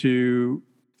run into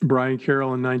Brian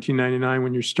Carroll in 1999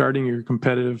 when you're starting your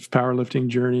competitive powerlifting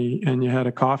journey and you had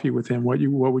a coffee with him, what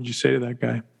would you say to that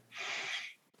guy?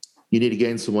 You need to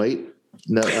gain some weight.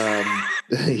 No,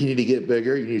 you need to get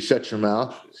bigger. You need to shut your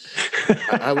mouth.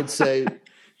 I would say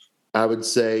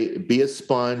be a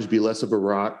sponge, be less of a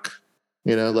rock,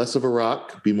 less of a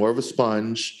rock, be more of a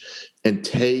sponge, and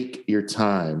take your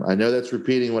time. I know that's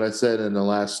repeating what I said in the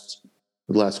last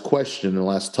question, the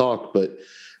last talk, but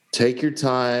take your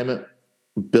time,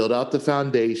 build out the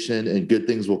foundation, and good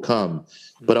things will come.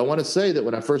 But I want to say that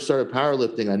when I first started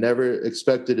powerlifting, I never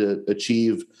expected to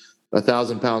achieve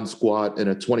 1,000-pound squat and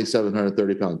a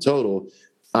 2,730-pound total.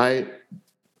 I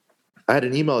had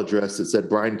an email address that said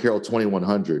Brian Carroll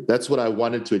 2100. That's what I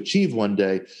wanted to achieve one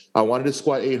day. I wanted to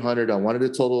squat 800. I wanted to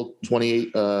total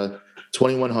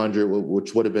 2,100,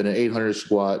 which would have been an 800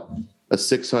 squat, a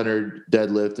 600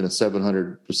 deadlift, and a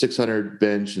 600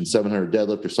 bench and 700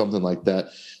 deadlift or something like that.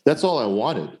 That's all I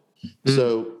wanted.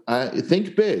 So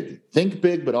think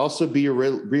big, but also be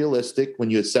realistic when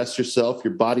you assess yourself,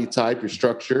 your body type, your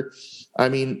structure. I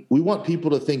mean, we want people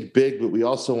to think big, but we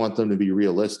also want them to be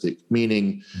realistic.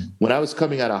 Meaning, when I was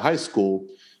coming out of high school,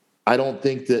 I don't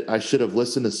think that I should have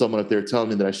listened to someone if they were telling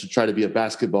me that I should try to be a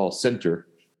basketball center.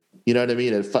 You know what I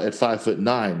mean? At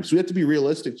 5'9". So we have to be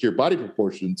realistic to your body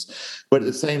proportions. But at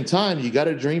the same time, you got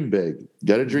to dream big. You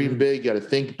got to dream big. You got to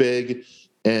think big.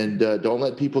 And don't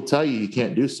let people tell you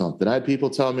can't do something. I had people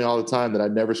tell me all the time that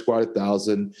I'd never squat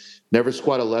 1,000, never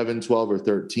squat 11, 12, or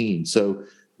 13. So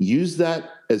use that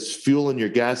as fuel in your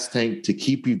gas tank to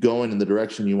keep you going in the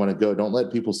direction you want to go. Don't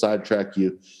let people sidetrack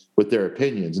you with their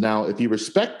opinions. Now, if you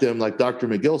respect them, like Dr.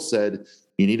 McGill said,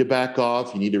 you need to back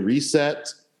off. You need to reset.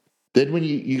 Then when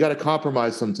you got to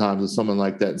compromise sometimes with someone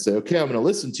like that and say, okay, I'm going to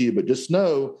listen to you, but just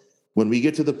know when we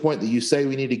get to the point that you say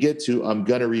we need to get to, I'm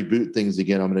going to reboot things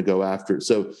again. I'm going to go after it.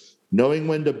 So knowing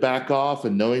when to back off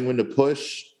and knowing when to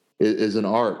push is an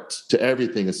art to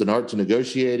everything. It's an art to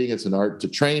negotiating. It's an art to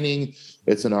training.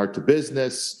 It's an art to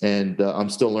business. And I'm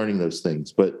still learning those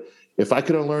things. But if I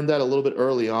could have learned that a little bit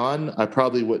early on, I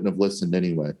probably wouldn't have listened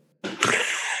anyway.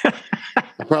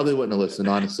 I probably wouldn't have listened,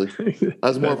 honestly. I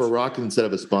was more of a rock instead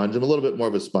of a sponge. I'm a little bit more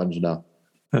of a sponge now.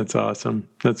 That's awesome.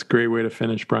 That's a great way to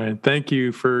finish, Brian. Thank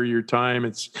you for your time.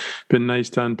 It's been nice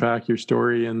to unpack your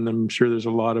story, and I'm sure there's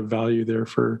a lot of value there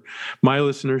for my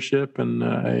listenership, and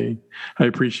I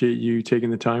appreciate you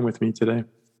taking the time with me today.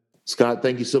 Scott,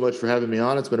 thank you so much for having me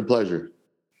on. It's been a pleasure.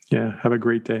 Yeah, have a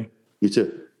great day. You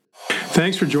too.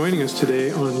 Thanks for joining us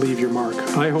today on Leave Your Mark.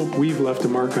 I hope we've left a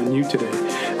mark on you today,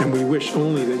 and we wish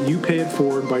only that you pay it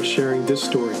forward by sharing this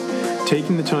story,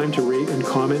 taking the time to rate and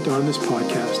comment on this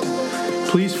podcast.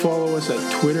 Please follow us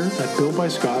at Twitter at Built by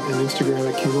Scott and Instagram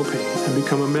at King O'Payne, and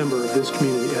become a member of this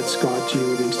community at Scott G.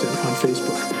 Livingston on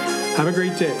Facebook. Have a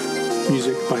great day.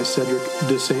 Music by Cedric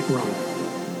de Saint Rome.